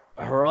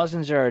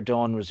 Horizon Zero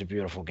Dawn was a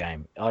beautiful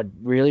game. I'd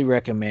really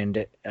recommend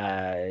it.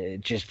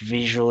 Just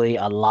visually,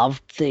 I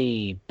loved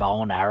the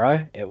bow and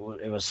arrow. It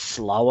was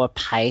slower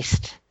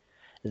paced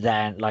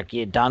than, like,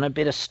 you'd done a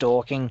bit of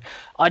stalking.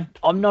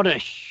 I'm not a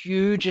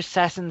huge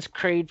Assassin's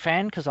Creed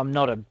fan because I'm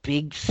not a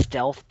big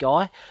stealth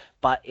guy,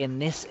 but in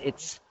this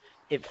it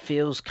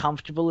feels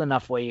comfortable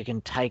enough where you can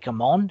take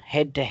them on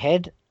head to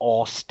head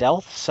or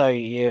stealth. So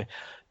you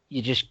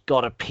just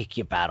got to pick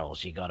your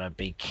battles. You got to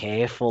be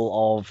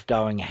careful of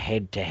going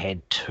head to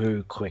head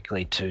too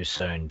quickly too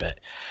soon.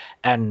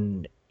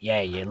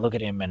 You look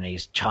at him and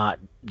he's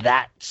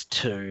that's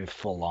too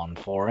full on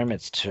for him.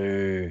 It's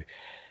too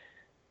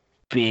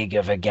big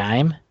of a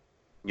game.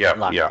 I'm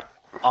like,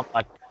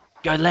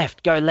 go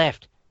left.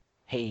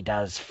 He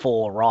does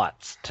 4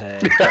 rights to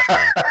get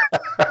there.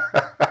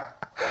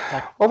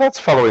 Well, that's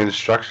following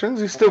instructions.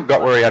 He still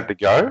got where he had to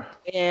go.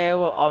 Yeah,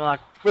 well, I'm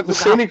like, with the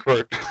scenic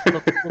route.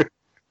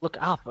 Look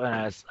up,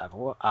 and it's like,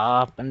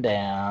 up and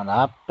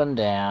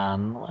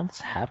down.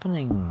 What's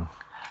happening?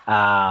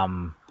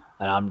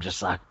 And I'm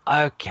just like,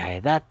 okay,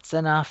 that's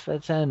enough for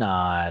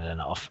tonight, and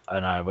off.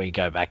 And we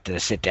go back to the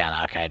sit-down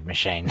arcade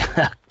machine,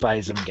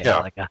 plays them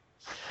get liquor.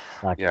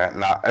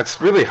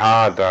 It's really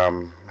hard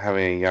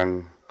having a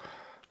young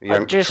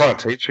trying to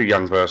teach a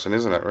young person,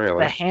 isn't it?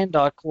 Really, the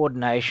hand-eye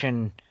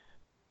coordination.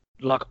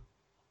 Like,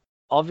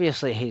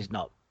 obviously, he's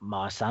not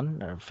my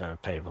son. For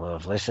people who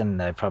have listened,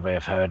 they probably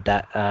have heard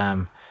that.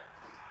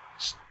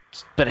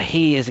 But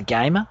he is a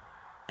gamer.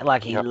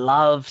 Like, he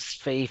loves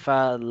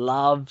FIFA,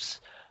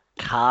 loves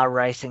car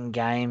racing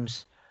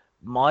games.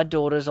 My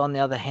daughters, on the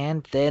other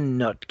hand, they're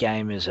not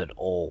gamers at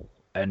all,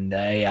 and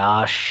they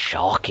are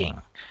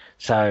shocking.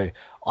 So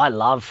I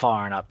love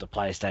firing up the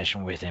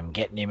PlayStation with him,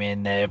 getting him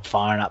in there,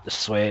 firing up the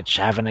Switch,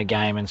 having a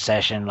game in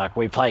session. Like,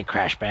 we play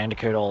Crash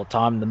Bandicoot all the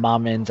time. The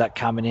mum ends up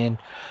coming in,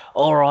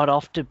 all right,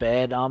 off to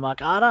bed. I'm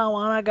like, I don't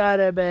want to go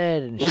to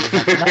bed. And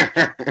she's like,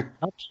 no,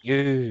 not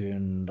you.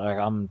 And like,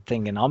 I'm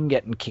thinking I'm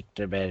getting kicked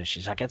to bed.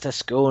 She's like, it's a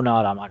school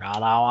night. I'm like, I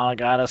don't want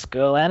to go to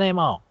school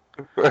anymore.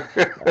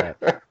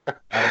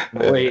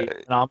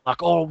 And I'm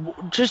like, oh,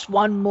 just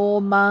one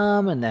more,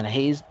 Mum. And then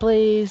he's,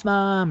 please,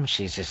 Mum.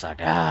 She's just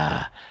like,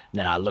 ah. And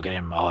then I look at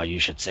him, oh, you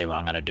should see what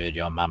I'm going to do to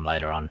your mum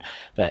later on.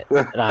 But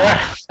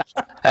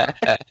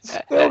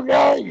still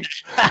going.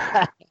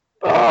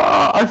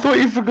 I thought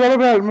you forgot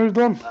about it and moved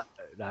on.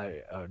 No,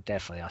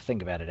 definitely. I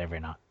think about it every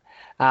night.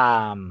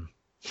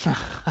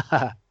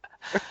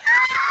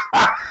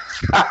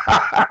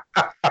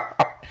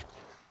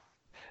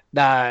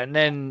 No, and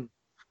then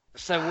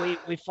so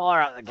we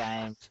fire up the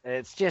games.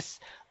 It's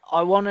just,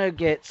 I want to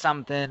get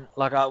something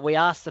like, we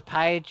asked the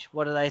page,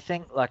 what do they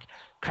think? Like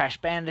Crash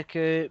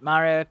Bandicoot,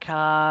 Mario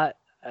Kart,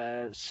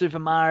 Super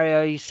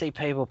Mario. You see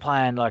people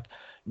playing like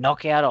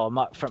Knockout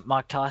or from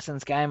Mike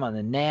Tyson's game on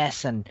the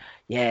NES, and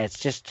yeah, it's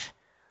just,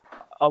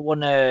 I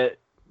want to.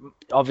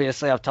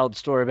 Obviously, I've told the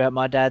story about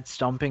my dad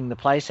stomping the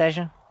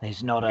PlayStation.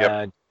 He's not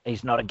a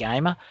He's not a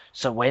gamer.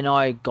 So when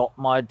I got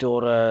my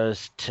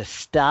daughters to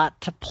start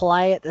to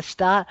play at the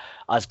start,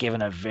 I was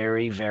given a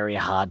very, very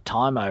hard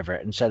time over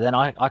it. And so then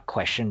I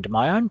questioned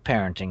my own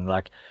parenting.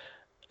 Like,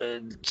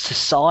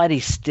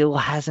 society still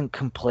hasn't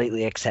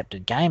completely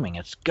accepted gaming.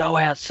 It's go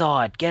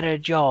outside, get a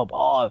job.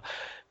 Oh,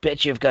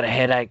 bet you've got a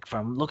headache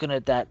from looking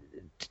at that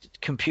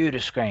computer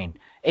screen.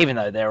 Even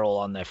though they're all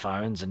on their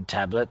phones and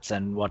tablets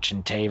and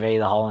watching TV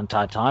the whole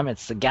entire time,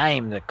 it's the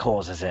game that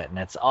causes it. And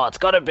it's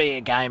got to be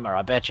a gamer,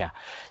 I betcha.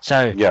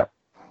 So Yeah.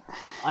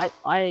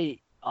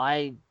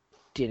 I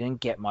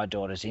didn't get my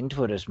daughters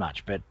into it as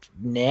much, but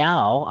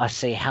now I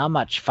see how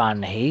much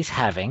fun he's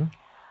having,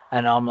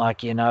 and I'm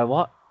like, you know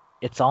what?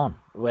 It's on.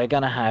 We're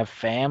gonna have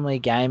family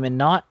gaming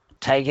night.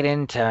 Take it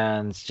in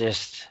turns.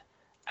 Just,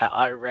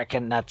 I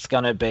reckon that's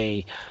gonna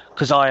be,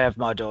 because I have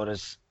my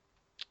daughters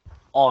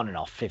on and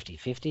off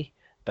 50-50,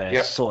 but it's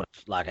Yep. sort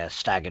of like a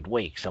staggered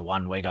week. So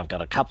one week I've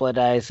got a couple of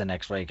days, the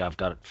next week I've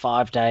got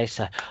 5 days.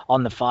 So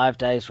on the 5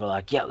 days, we're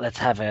like, yeah, let's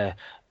have a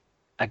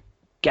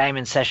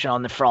gaming session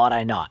on the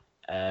Friday night,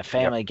 a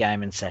family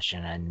gaming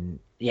session. And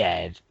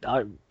yeah,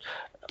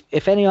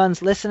 if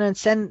anyone's listening,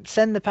 send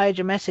the page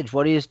a message.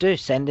 What do you do?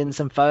 Send in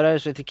some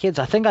photos with your kids.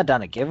 I think I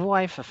done a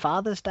giveaway for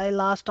Father's Day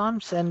last time.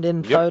 Send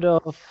in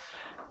photo of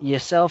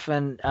yourself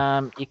and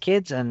your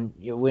kids, and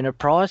you'll win a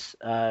prize.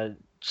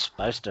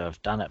 Supposed to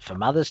have done it for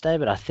Mother's Day,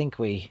 but I think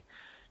we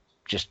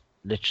just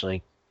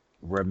literally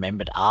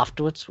remembered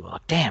afterwards. We're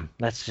like, damn,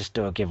 let's just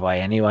do a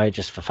giveaway anyway,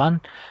 just for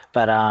fun.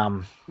 But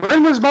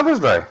When was Mother's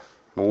Day?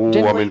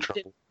 Oh, I'm in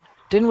trouble.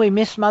 Didn't we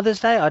miss Mother's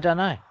Day? I don't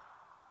know.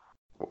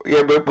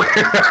 Yeah, but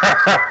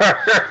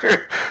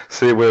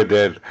see, we're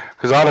dead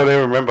because I don't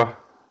even remember.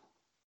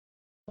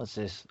 What's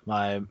this?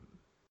 I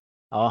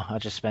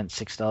just spent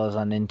 $6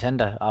 on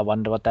Nintendo. I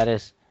wonder what that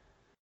is.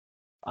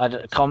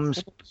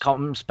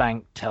 Comms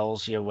Bank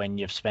tells you when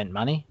you've spent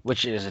money,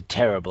 which is a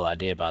terrible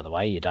idea, by the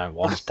way. You don't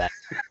want that.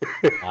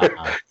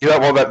 You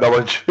don't want that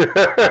knowledge.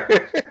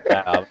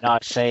 No,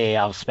 see,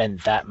 I've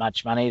spent that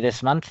much money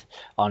this month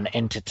on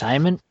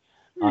entertainment.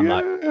 I'm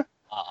like,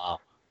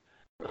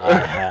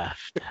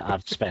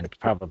 I've spent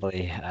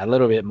probably a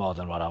little bit more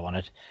than what I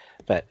wanted,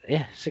 but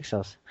yeah,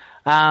 $6.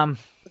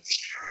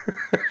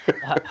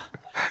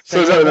 So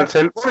is that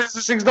Nintendo? What is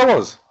the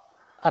 $6?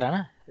 I don't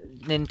know.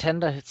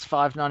 Nintendo, it's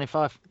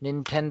 $5.95.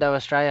 Nintendo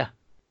Australia.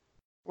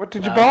 What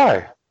did you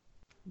buy?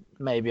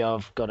 Maybe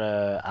I've got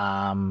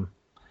a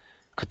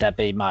could that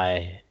be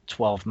my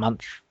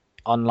 12-month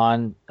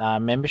online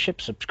membership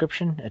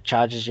subscription? It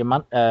charges you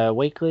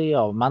weekly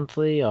or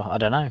monthly, or I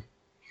don't know.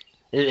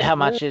 How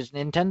much is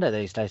Nintendo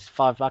these days?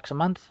 $5 a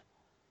month?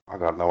 I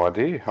got no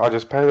idea. I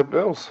just pay the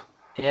bills.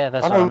 Yeah,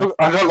 that's I don't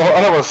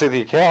want to see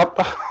the account.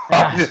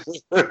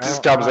 It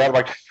just comes out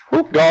like,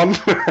 oh, gone.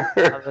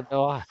 Out the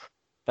door.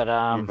 But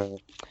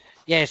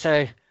yeah,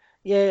 so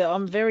yeah,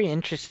 I'm very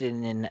interested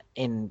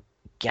in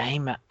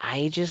gamer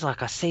ages.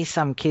 Like, I see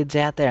some kids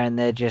out there and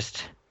they're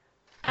just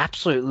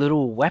absolute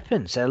little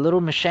weapons. They're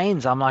little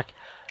machines. I'm like,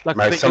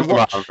 Mate, some of them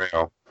are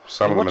unreal.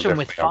 Some of them watch are them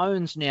with definitely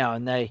phones now,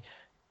 and they,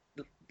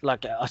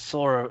 like, I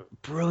saw a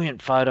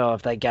brilliant photo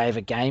of they gave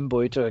a Game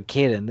Boy to a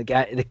kid, and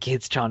the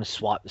kid's trying to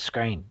swipe the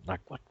screen.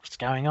 Like, what's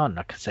going on?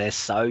 Because they're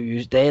so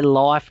used. Their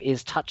life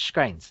is touch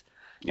screens.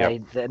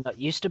 Yep. They're not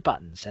used to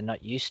buttons. They're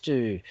not used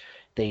to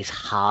these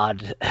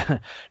hard,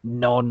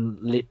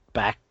 non-lit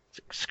back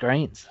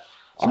screens.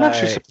 I'm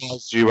actually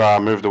surprised you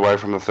moved away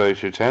from the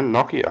 3210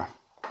 Nokia.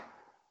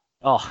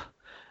 Oh,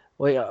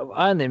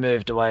 I only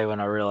moved away when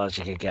I realised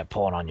you could get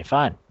porn on your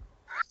phone.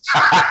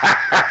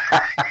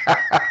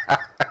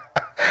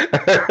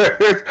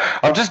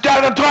 I'm just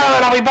going to the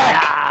toilet, I'll be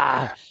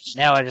back.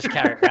 Now I just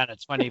carry around a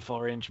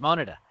 24-inch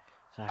monitor.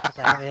 So what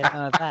the hell are you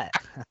doing with that?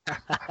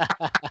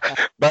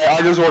 Mate,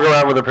 I just walk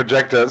around with a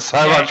projector. It's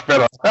so much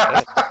better.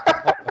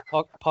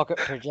 Pocket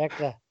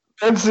projector.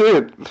 That's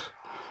it.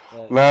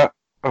 No.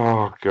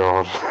 Oh,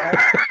 God.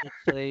 That's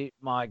literally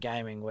my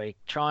gaming week.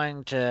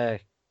 Trying to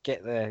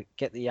get the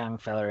young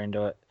fella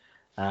into it.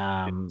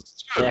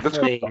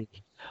 Definitely.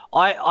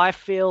 I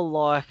feel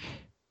like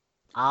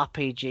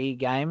RPG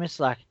gamers,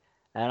 like,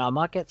 and I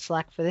might get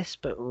slack for this,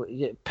 but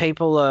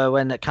people,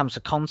 when it comes to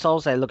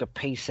consoles, they look at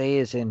PC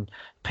as in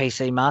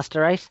PC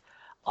Master Race.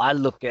 I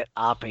look at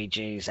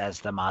RPGs as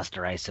the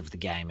Master Race of the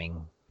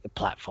gaming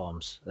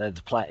platforms,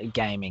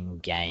 gaming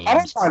games. I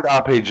don't mind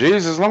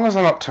RPGs as long as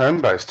they're not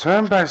turn-based.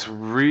 Turn-based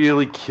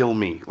really kill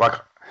me. Like,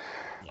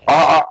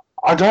 yeah.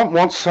 I don't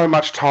want so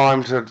much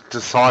time to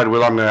decide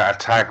whether I'm going to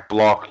attack,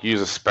 block,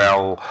 use a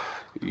spell,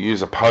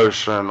 use a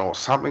potion or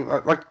something.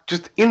 Like,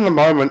 just in the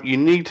moment, you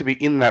need to be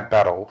in that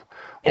battle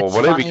or it's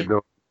whatever funny, you're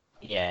doing.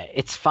 Yeah,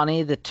 it's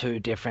funny, the two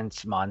different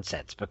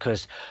mindsets,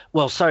 because,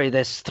 well, sorry,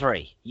 there's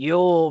three.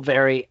 You're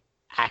very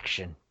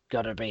action.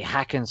 Got to be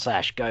hack and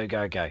slash, go,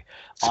 go, go.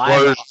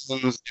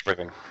 Explosions,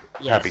 everything.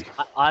 Yes, Happy.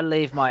 I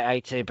leave my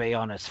ATB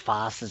on as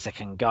fast as it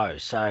can go.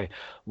 So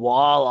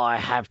while I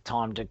have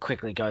time to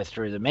quickly go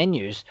through the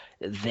menus,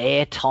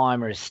 their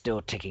timer is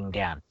still ticking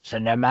down. So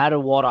no matter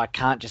what, I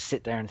can't just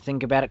sit there and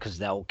think about it because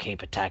they'll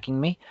keep attacking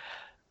me.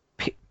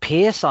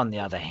 Pierce, on the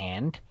other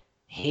hand,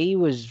 he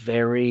was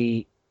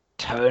very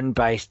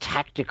turn-based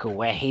tactical,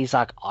 where he's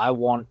like, I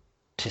want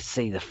to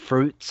see the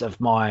fruits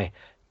of my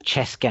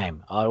chess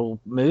game. I'll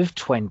move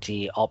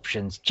 20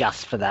 options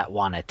just for that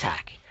one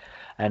attack.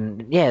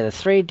 And yeah, the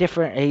three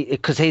different,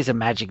 because he's a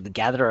Magic the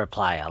Gatherer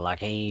player. Like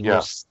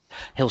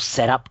he'll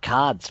set up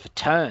cards for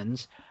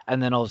turns,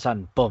 and then all of a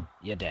sudden, boom,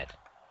 you're dead.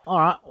 All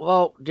right.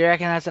 Well, do you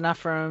reckon that's enough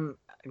from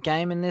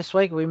gaming this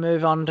week? We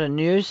move on to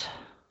news.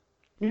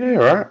 Yeah,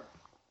 right.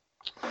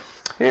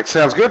 Yeah, it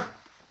sounds good.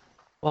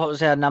 What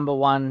was our number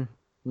one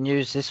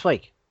news this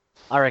week?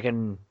 I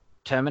reckon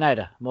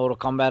Terminator, Mortal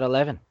Kombat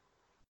 11.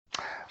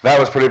 That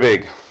was pretty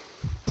big.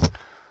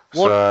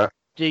 What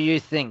do you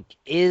think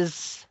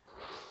is...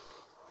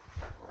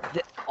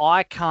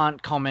 I can't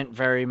comment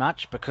very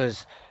much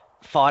because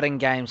fighting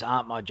games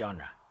aren't my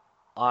genre.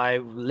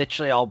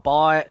 I'll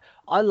buy it.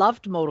 I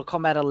loved Mortal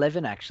Kombat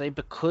 11 actually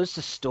because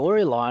the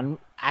storyline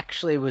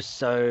actually was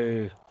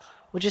so...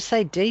 Would you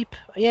say deep?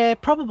 Yeah,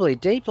 probably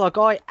deep. Like,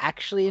 I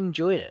actually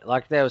enjoyed it.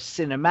 Like, there was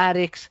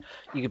cinematics.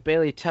 You could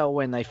barely tell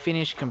when they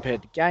finished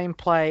compared to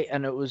gameplay,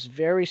 and it was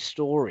very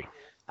story.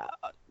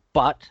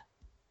 But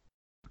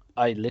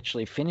I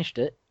literally finished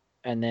it,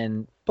 and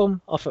then,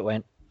 boom, off it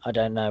went. I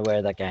don't know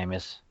where that game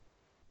is.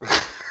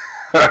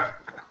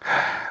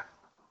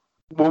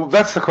 Well,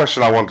 that's the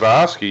question I wanted to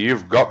ask you.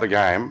 You've got the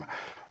game.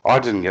 I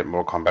didn't get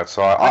Mortal Kombat,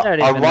 so I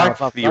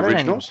like the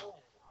originals.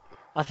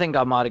 I think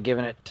I might have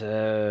given it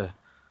to...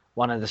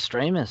 one of the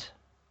streamers.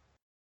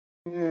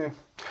 Yeah.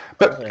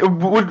 But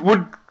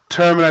would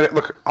Terminator...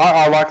 Look,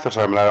 I like the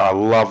Terminator. I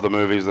love the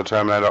movies, the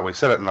Terminator. We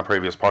said it in the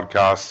previous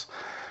podcasts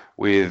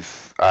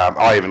with...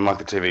 I even like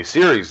the TV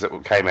series that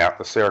came out,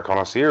 the Sarah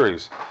Connor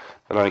series,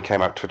 that only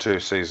came out for 2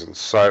 seasons.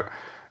 So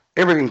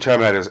everything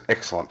Terminator is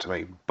excellent to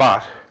me.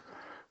 But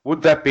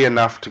would that be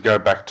enough to go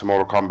back to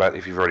Mortal Kombat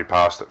if you've already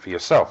passed it for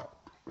yourself?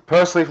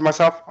 Personally, for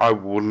myself, I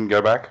wouldn't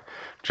go back.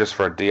 Just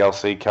for a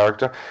DLC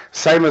character.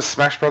 Same as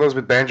Smash Brothers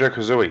with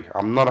Banjo-Kazooie.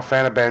 I'm not a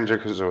fan of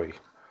Banjo-Kazooie.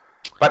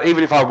 But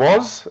even if I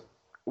was,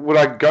 would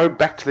I go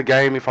back to the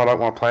game if I don't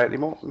want to play it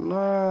anymore?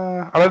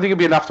 No. I don't think it'd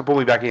be enough to pull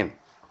me back in.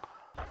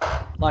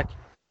 Like,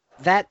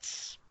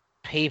 that's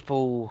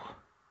people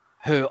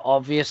who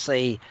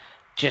obviously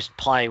just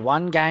play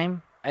one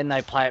game and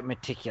they play it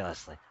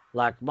meticulously.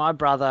 Like, my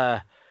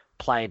brother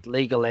played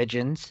League of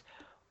Legends.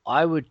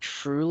 I would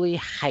truly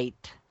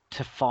hate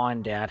to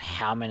find out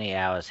how many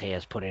hours he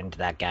has put into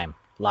that game.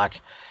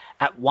 Like,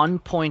 at one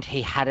point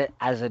he had it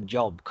as a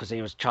job because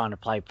he was trying to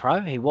play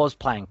pro. He was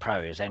playing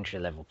pro, he was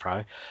entry-level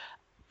pro.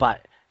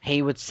 But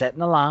he would set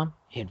an alarm,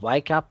 he'd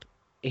wake up,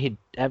 he'd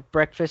have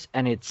breakfast,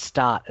 and he'd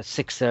start at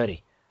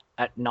 6:30.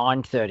 At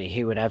 9:30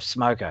 he would have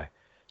smoko.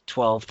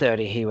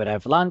 12:30 he would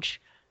have lunch.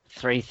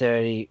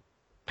 3:30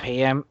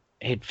 p.m.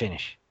 he'd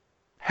finish.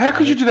 How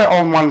could you do that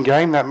on one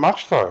game that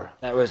much, though?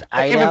 That was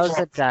 8 hours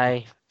a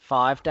day,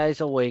 5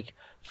 days a week,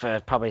 for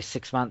probably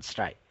 6 months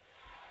straight.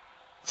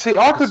 See,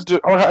 I could do...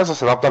 As I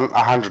said, I've done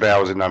 100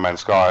 hours in No Man's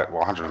Sky. Well,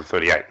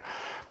 138.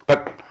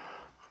 But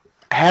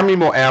how many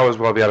more hours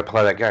will I be able to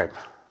play that game?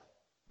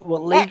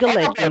 Well, League of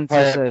Legends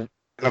is a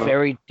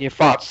very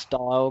different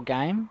style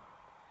game.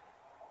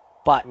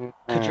 But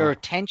could your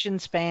attention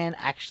span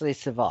actually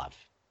survive?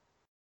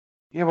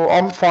 Yeah, well,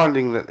 I'm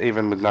finding that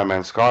even with No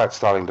Man's Sky, it's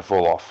starting to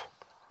fall off.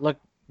 Look,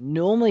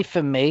 normally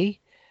for me,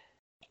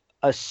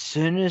 as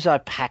soon as I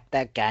pack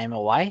that game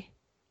away,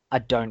 I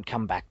don't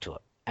come back to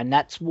it. And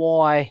that's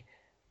why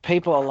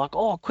people are like,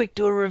 oh, quick,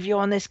 do a review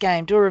on this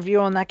game, do a review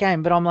on that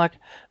game. But I'm like,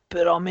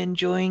 but I'm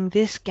enjoying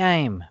this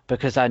game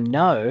because I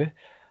know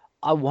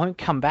I won't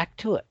come back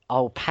to it.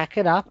 I'll pack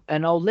it up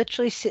and I'll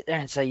literally sit there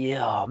and say,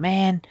 yeah, oh,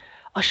 man,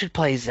 I should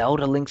play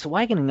Zelda Link's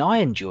Awakening. I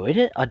enjoyed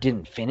it. I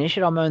didn't finish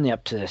it. I'm only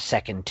up to the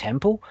second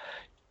temple.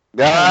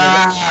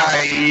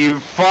 You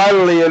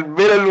finally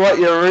admitted what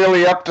you're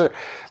really up to.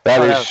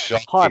 That is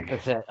shocking.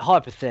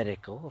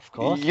 Hypothetical, of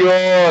course.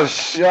 You're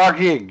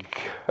shocking.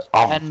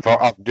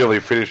 I've nearly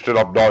finished it.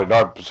 I'm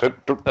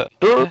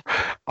 99%.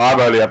 I'm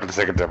only up to the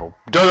second temple.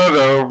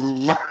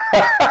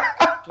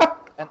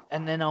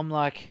 And then I'm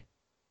like,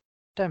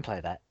 don't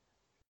play that.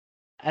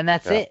 And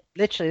that's it.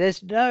 Literally,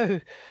 there's no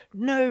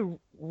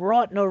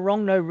right, no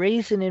wrong, no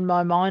reason in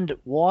my mind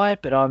why,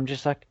 but I'm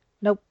just like,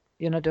 nope,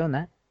 you're not doing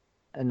that.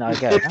 And I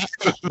go,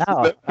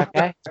 no,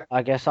 okay,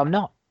 I guess I'm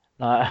not.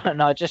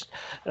 And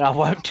I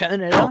won't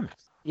turn it on.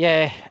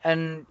 Yeah,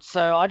 and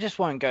so I just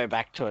won't go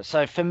back to it.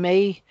 So for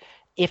me,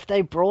 if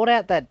they brought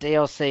out that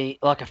DLC,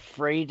 like a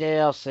free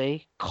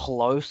DLC,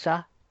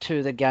 closer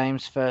to the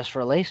game's first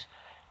release,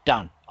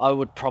 done. I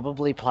would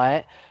probably play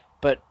it,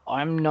 but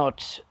I'm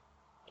not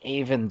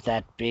even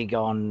that big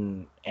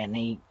on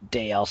any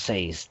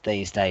DLCs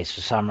these days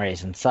for some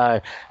reason.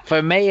 So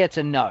for me, it's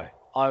a no.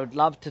 I would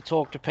love to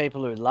talk to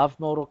people who love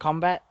Mortal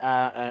Kombat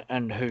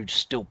and who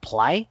still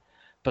play,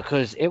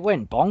 because it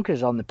went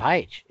bonkers on the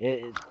page.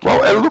 It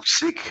looked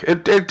sick.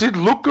 It did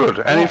look good.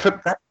 And if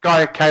that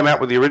guy came out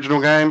with the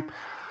original game,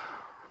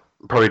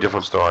 probably a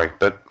different story.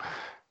 But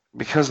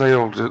because they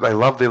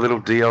love their little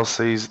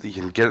DLCs that you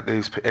can get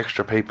these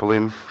extra people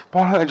in,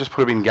 why don't they just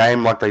put them in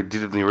game like they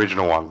did in the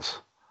original ones?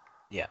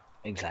 Yeah.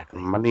 Exactly.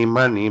 Money,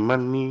 money,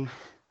 money.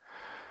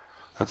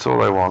 That's all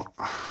they want.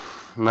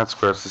 And that's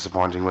where it's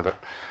disappointing with it.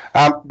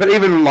 But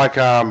even like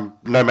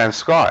No Man's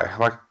Sky,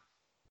 like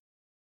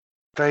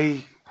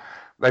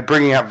they're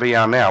bringing out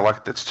VR now.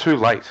 Like it's too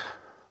late.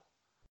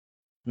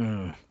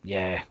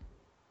 Yeah.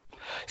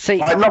 See,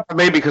 Like, not for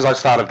me because I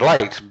started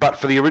late, but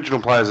for the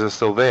original players that are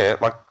still there,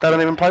 like they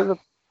don't even play them.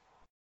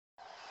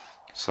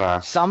 So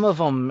some of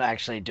them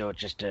actually do it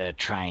just to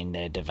train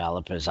their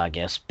developers, I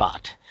guess.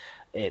 But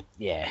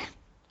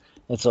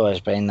it's always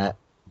been that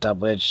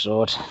double-edged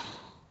sword.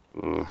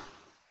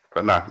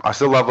 But no, I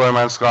still love No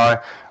Man's Sky.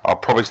 I'll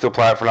probably still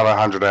play it for another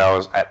 100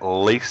 hours at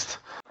least.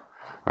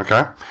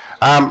 Okay.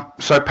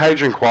 So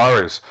page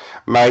inquiries,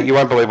 mate. You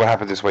won't believe what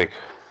happened this week.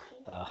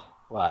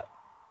 What?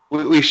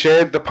 We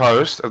shared the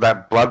post of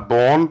that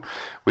Bloodborne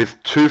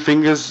with two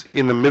fingers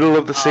in the middle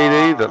of the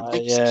CD.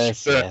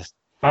 Yes. That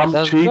was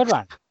a cheeks. good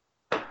one.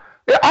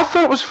 Yeah, I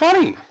thought it was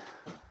funny.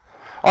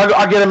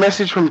 I get a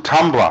message from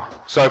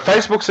Tumblr. So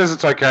Facebook says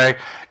it's okay.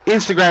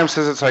 Instagram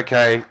says it's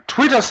okay.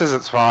 Twitter says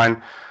it's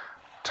fine.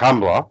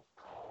 Tumblr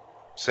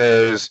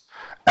says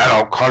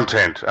adult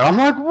content. And I'm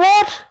like,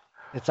 what?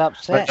 It's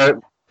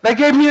upset. They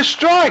gave me a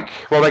strike.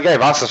 Well, they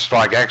gave us a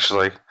strike,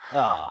 actually.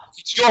 Oh.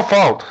 It's your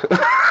fault.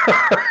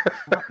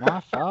 Not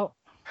my fault.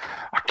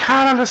 I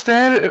can't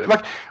understand it.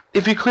 Like,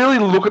 if you clearly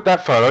look at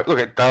that photo, look,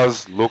 it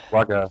does look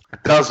like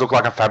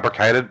a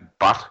fabricated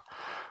butt.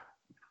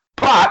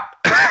 But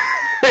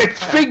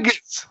it's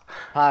fingers.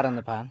 Pardon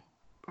the pun.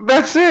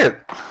 That's it.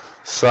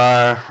 So,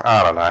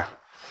 I don't know.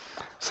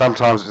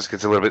 Sometimes it just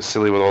gets a little bit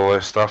silly with all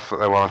this stuff that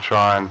they want to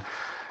try and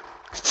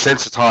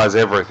sensitize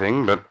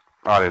everything, but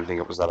I didn't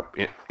think it was that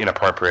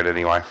inappropriate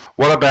anyway.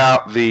 What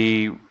about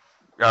the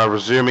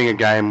resuming a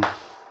game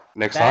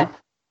next time?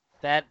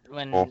 That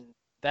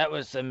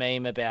was the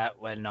meme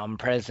about when I'm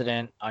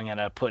president, I'm going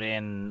to put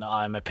in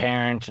I'm a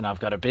parent and I've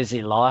got a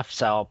busy life,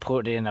 so I'll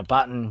put in a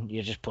button,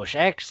 you just push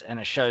X and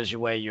it shows you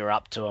where you're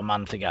up to a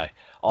month ago,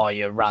 or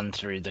you run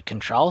through the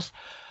controls.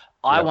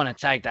 I want to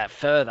take that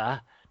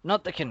further,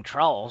 not the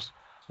controls,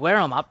 where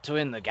I'm up to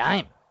in the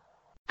game.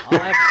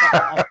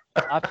 I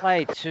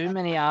play too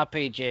many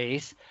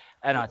RPGs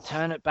and I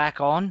turn it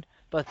back on.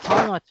 By the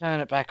time I turn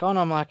it back on,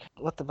 I'm like,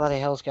 what the bloody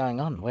hell's going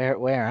on?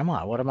 Where am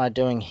I? What am I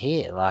doing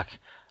here? Like,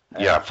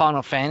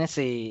 Final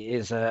Fantasy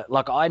is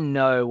I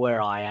know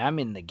where I am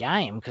in the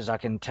game because I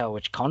can tell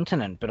which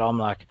continent, but I'm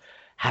like,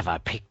 have I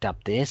picked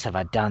up this? Have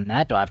I done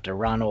that? Do I have to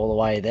run all the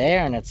way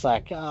there? And it's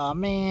like, oh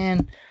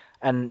man.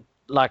 And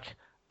like,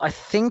 I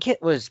think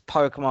it was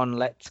Pokemon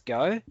Let's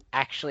Go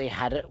actually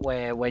had it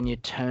where when you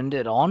turned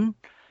it on,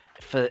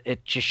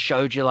 it just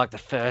showed you like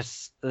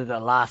the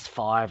last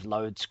 5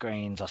 load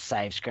screens or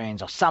save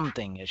screens or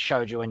something. It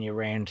showed you when you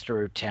ran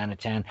through town to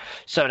town.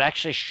 So it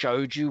actually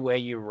showed you where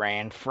you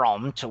ran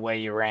from to where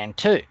you ran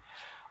to.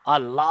 I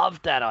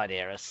loved that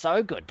idea. It's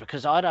so good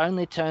because I'd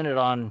only turn it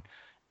on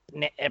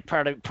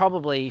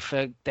probably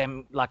for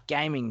them like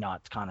gaming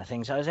nights kind of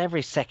thing. So it was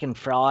every second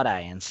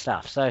Friday and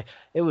stuff. So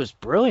it was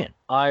brilliant.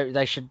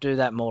 They should do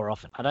that more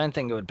often. I don't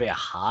think it would be a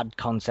hard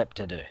concept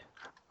to do.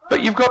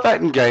 But you've got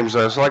that in games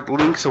though. So like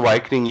Link's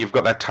Awakening, you've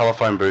got that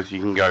telephone booth you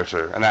can go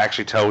to, and that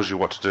actually tells you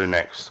what to do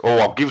next,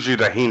 or gives you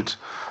the hint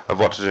of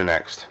what to do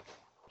next.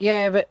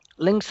 Yeah, but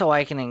Link's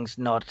Awakening's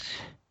not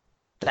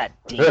that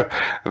deep.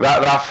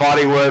 that are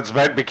fighting words,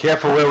 mate. Be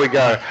careful where we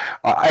go.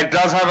 It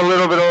does have a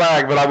little bit of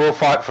lag, but I will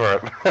fight for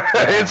it.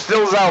 It's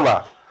still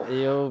Zelda.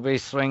 You'll be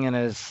swinging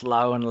as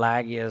slow and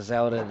laggy as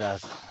Zelda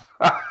does.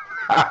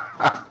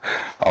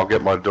 I'll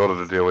get my daughter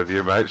to deal with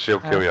you, mate.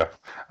 She'll kill you.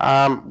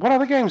 What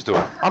other games do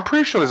it? I'm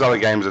pretty sure there's other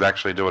games that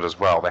actually do it as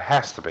well. There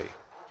has to be.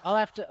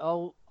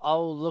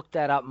 I'll look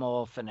that up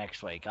more for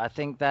next week. I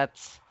think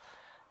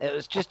it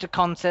was just a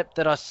concept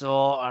that I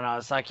saw and I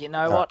was like, you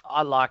know what?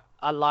 I like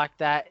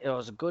that. It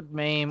was a good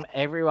meme.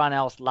 Everyone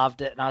else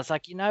loved it. And I was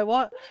like, you know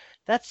what?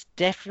 That's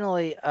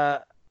definitely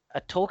a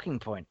talking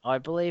point. I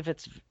believe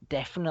it's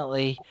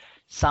definitely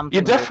something.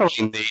 You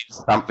definitely need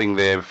something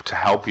there to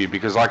help you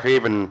because I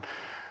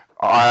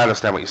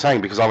understand what you're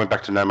saying because I went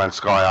back to No Man's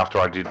Sky after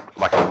I did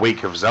like a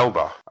week of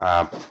Zelda.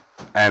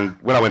 And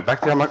when I went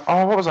back there, I'm like,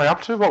 oh, what was I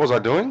up to? What was I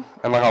doing?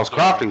 And like I was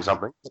crafting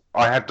something.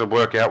 I had to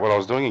work out what I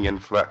was doing again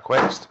for that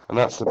quest. And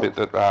that's the bit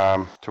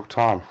that took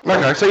time.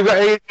 Okay, so you got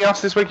anything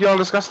else this week you want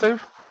to discuss,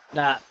 Steve?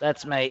 Nah,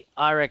 that's me.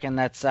 I reckon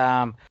that's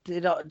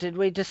did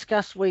we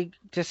discuss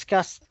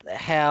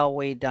how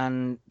we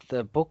done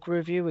the book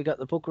review? We got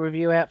the book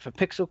review out for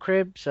Pixel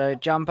Crib, so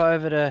jump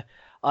over to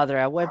either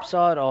our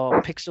website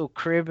or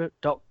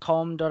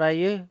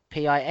pixelcrib.com.au,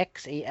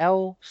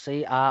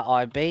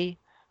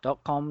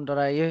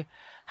 pixelcrib.com.au.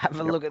 Have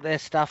a look at their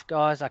stuff,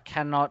 guys.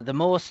 The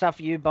more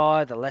stuff you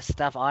buy, the less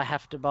stuff I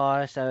have to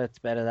buy, so it's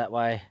better that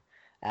way.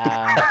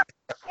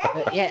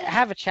 But yeah,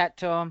 have a chat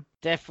to them.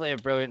 Definitely a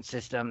brilliant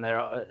system. They're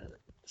a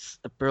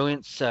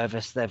brilliant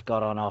service they've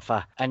got on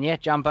offer. And yeah,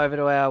 jump over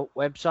to our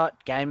website,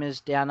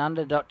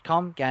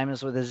 gamersdownunder.com,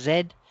 gamers with a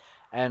Z,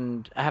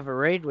 and have a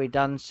read. We've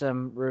done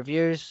some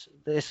reviews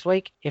this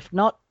week. If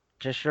not,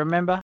 just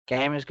remember,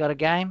 gamers got a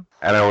game.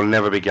 And it will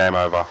never be game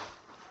over.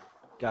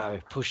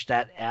 Go push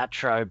that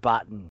outro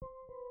button.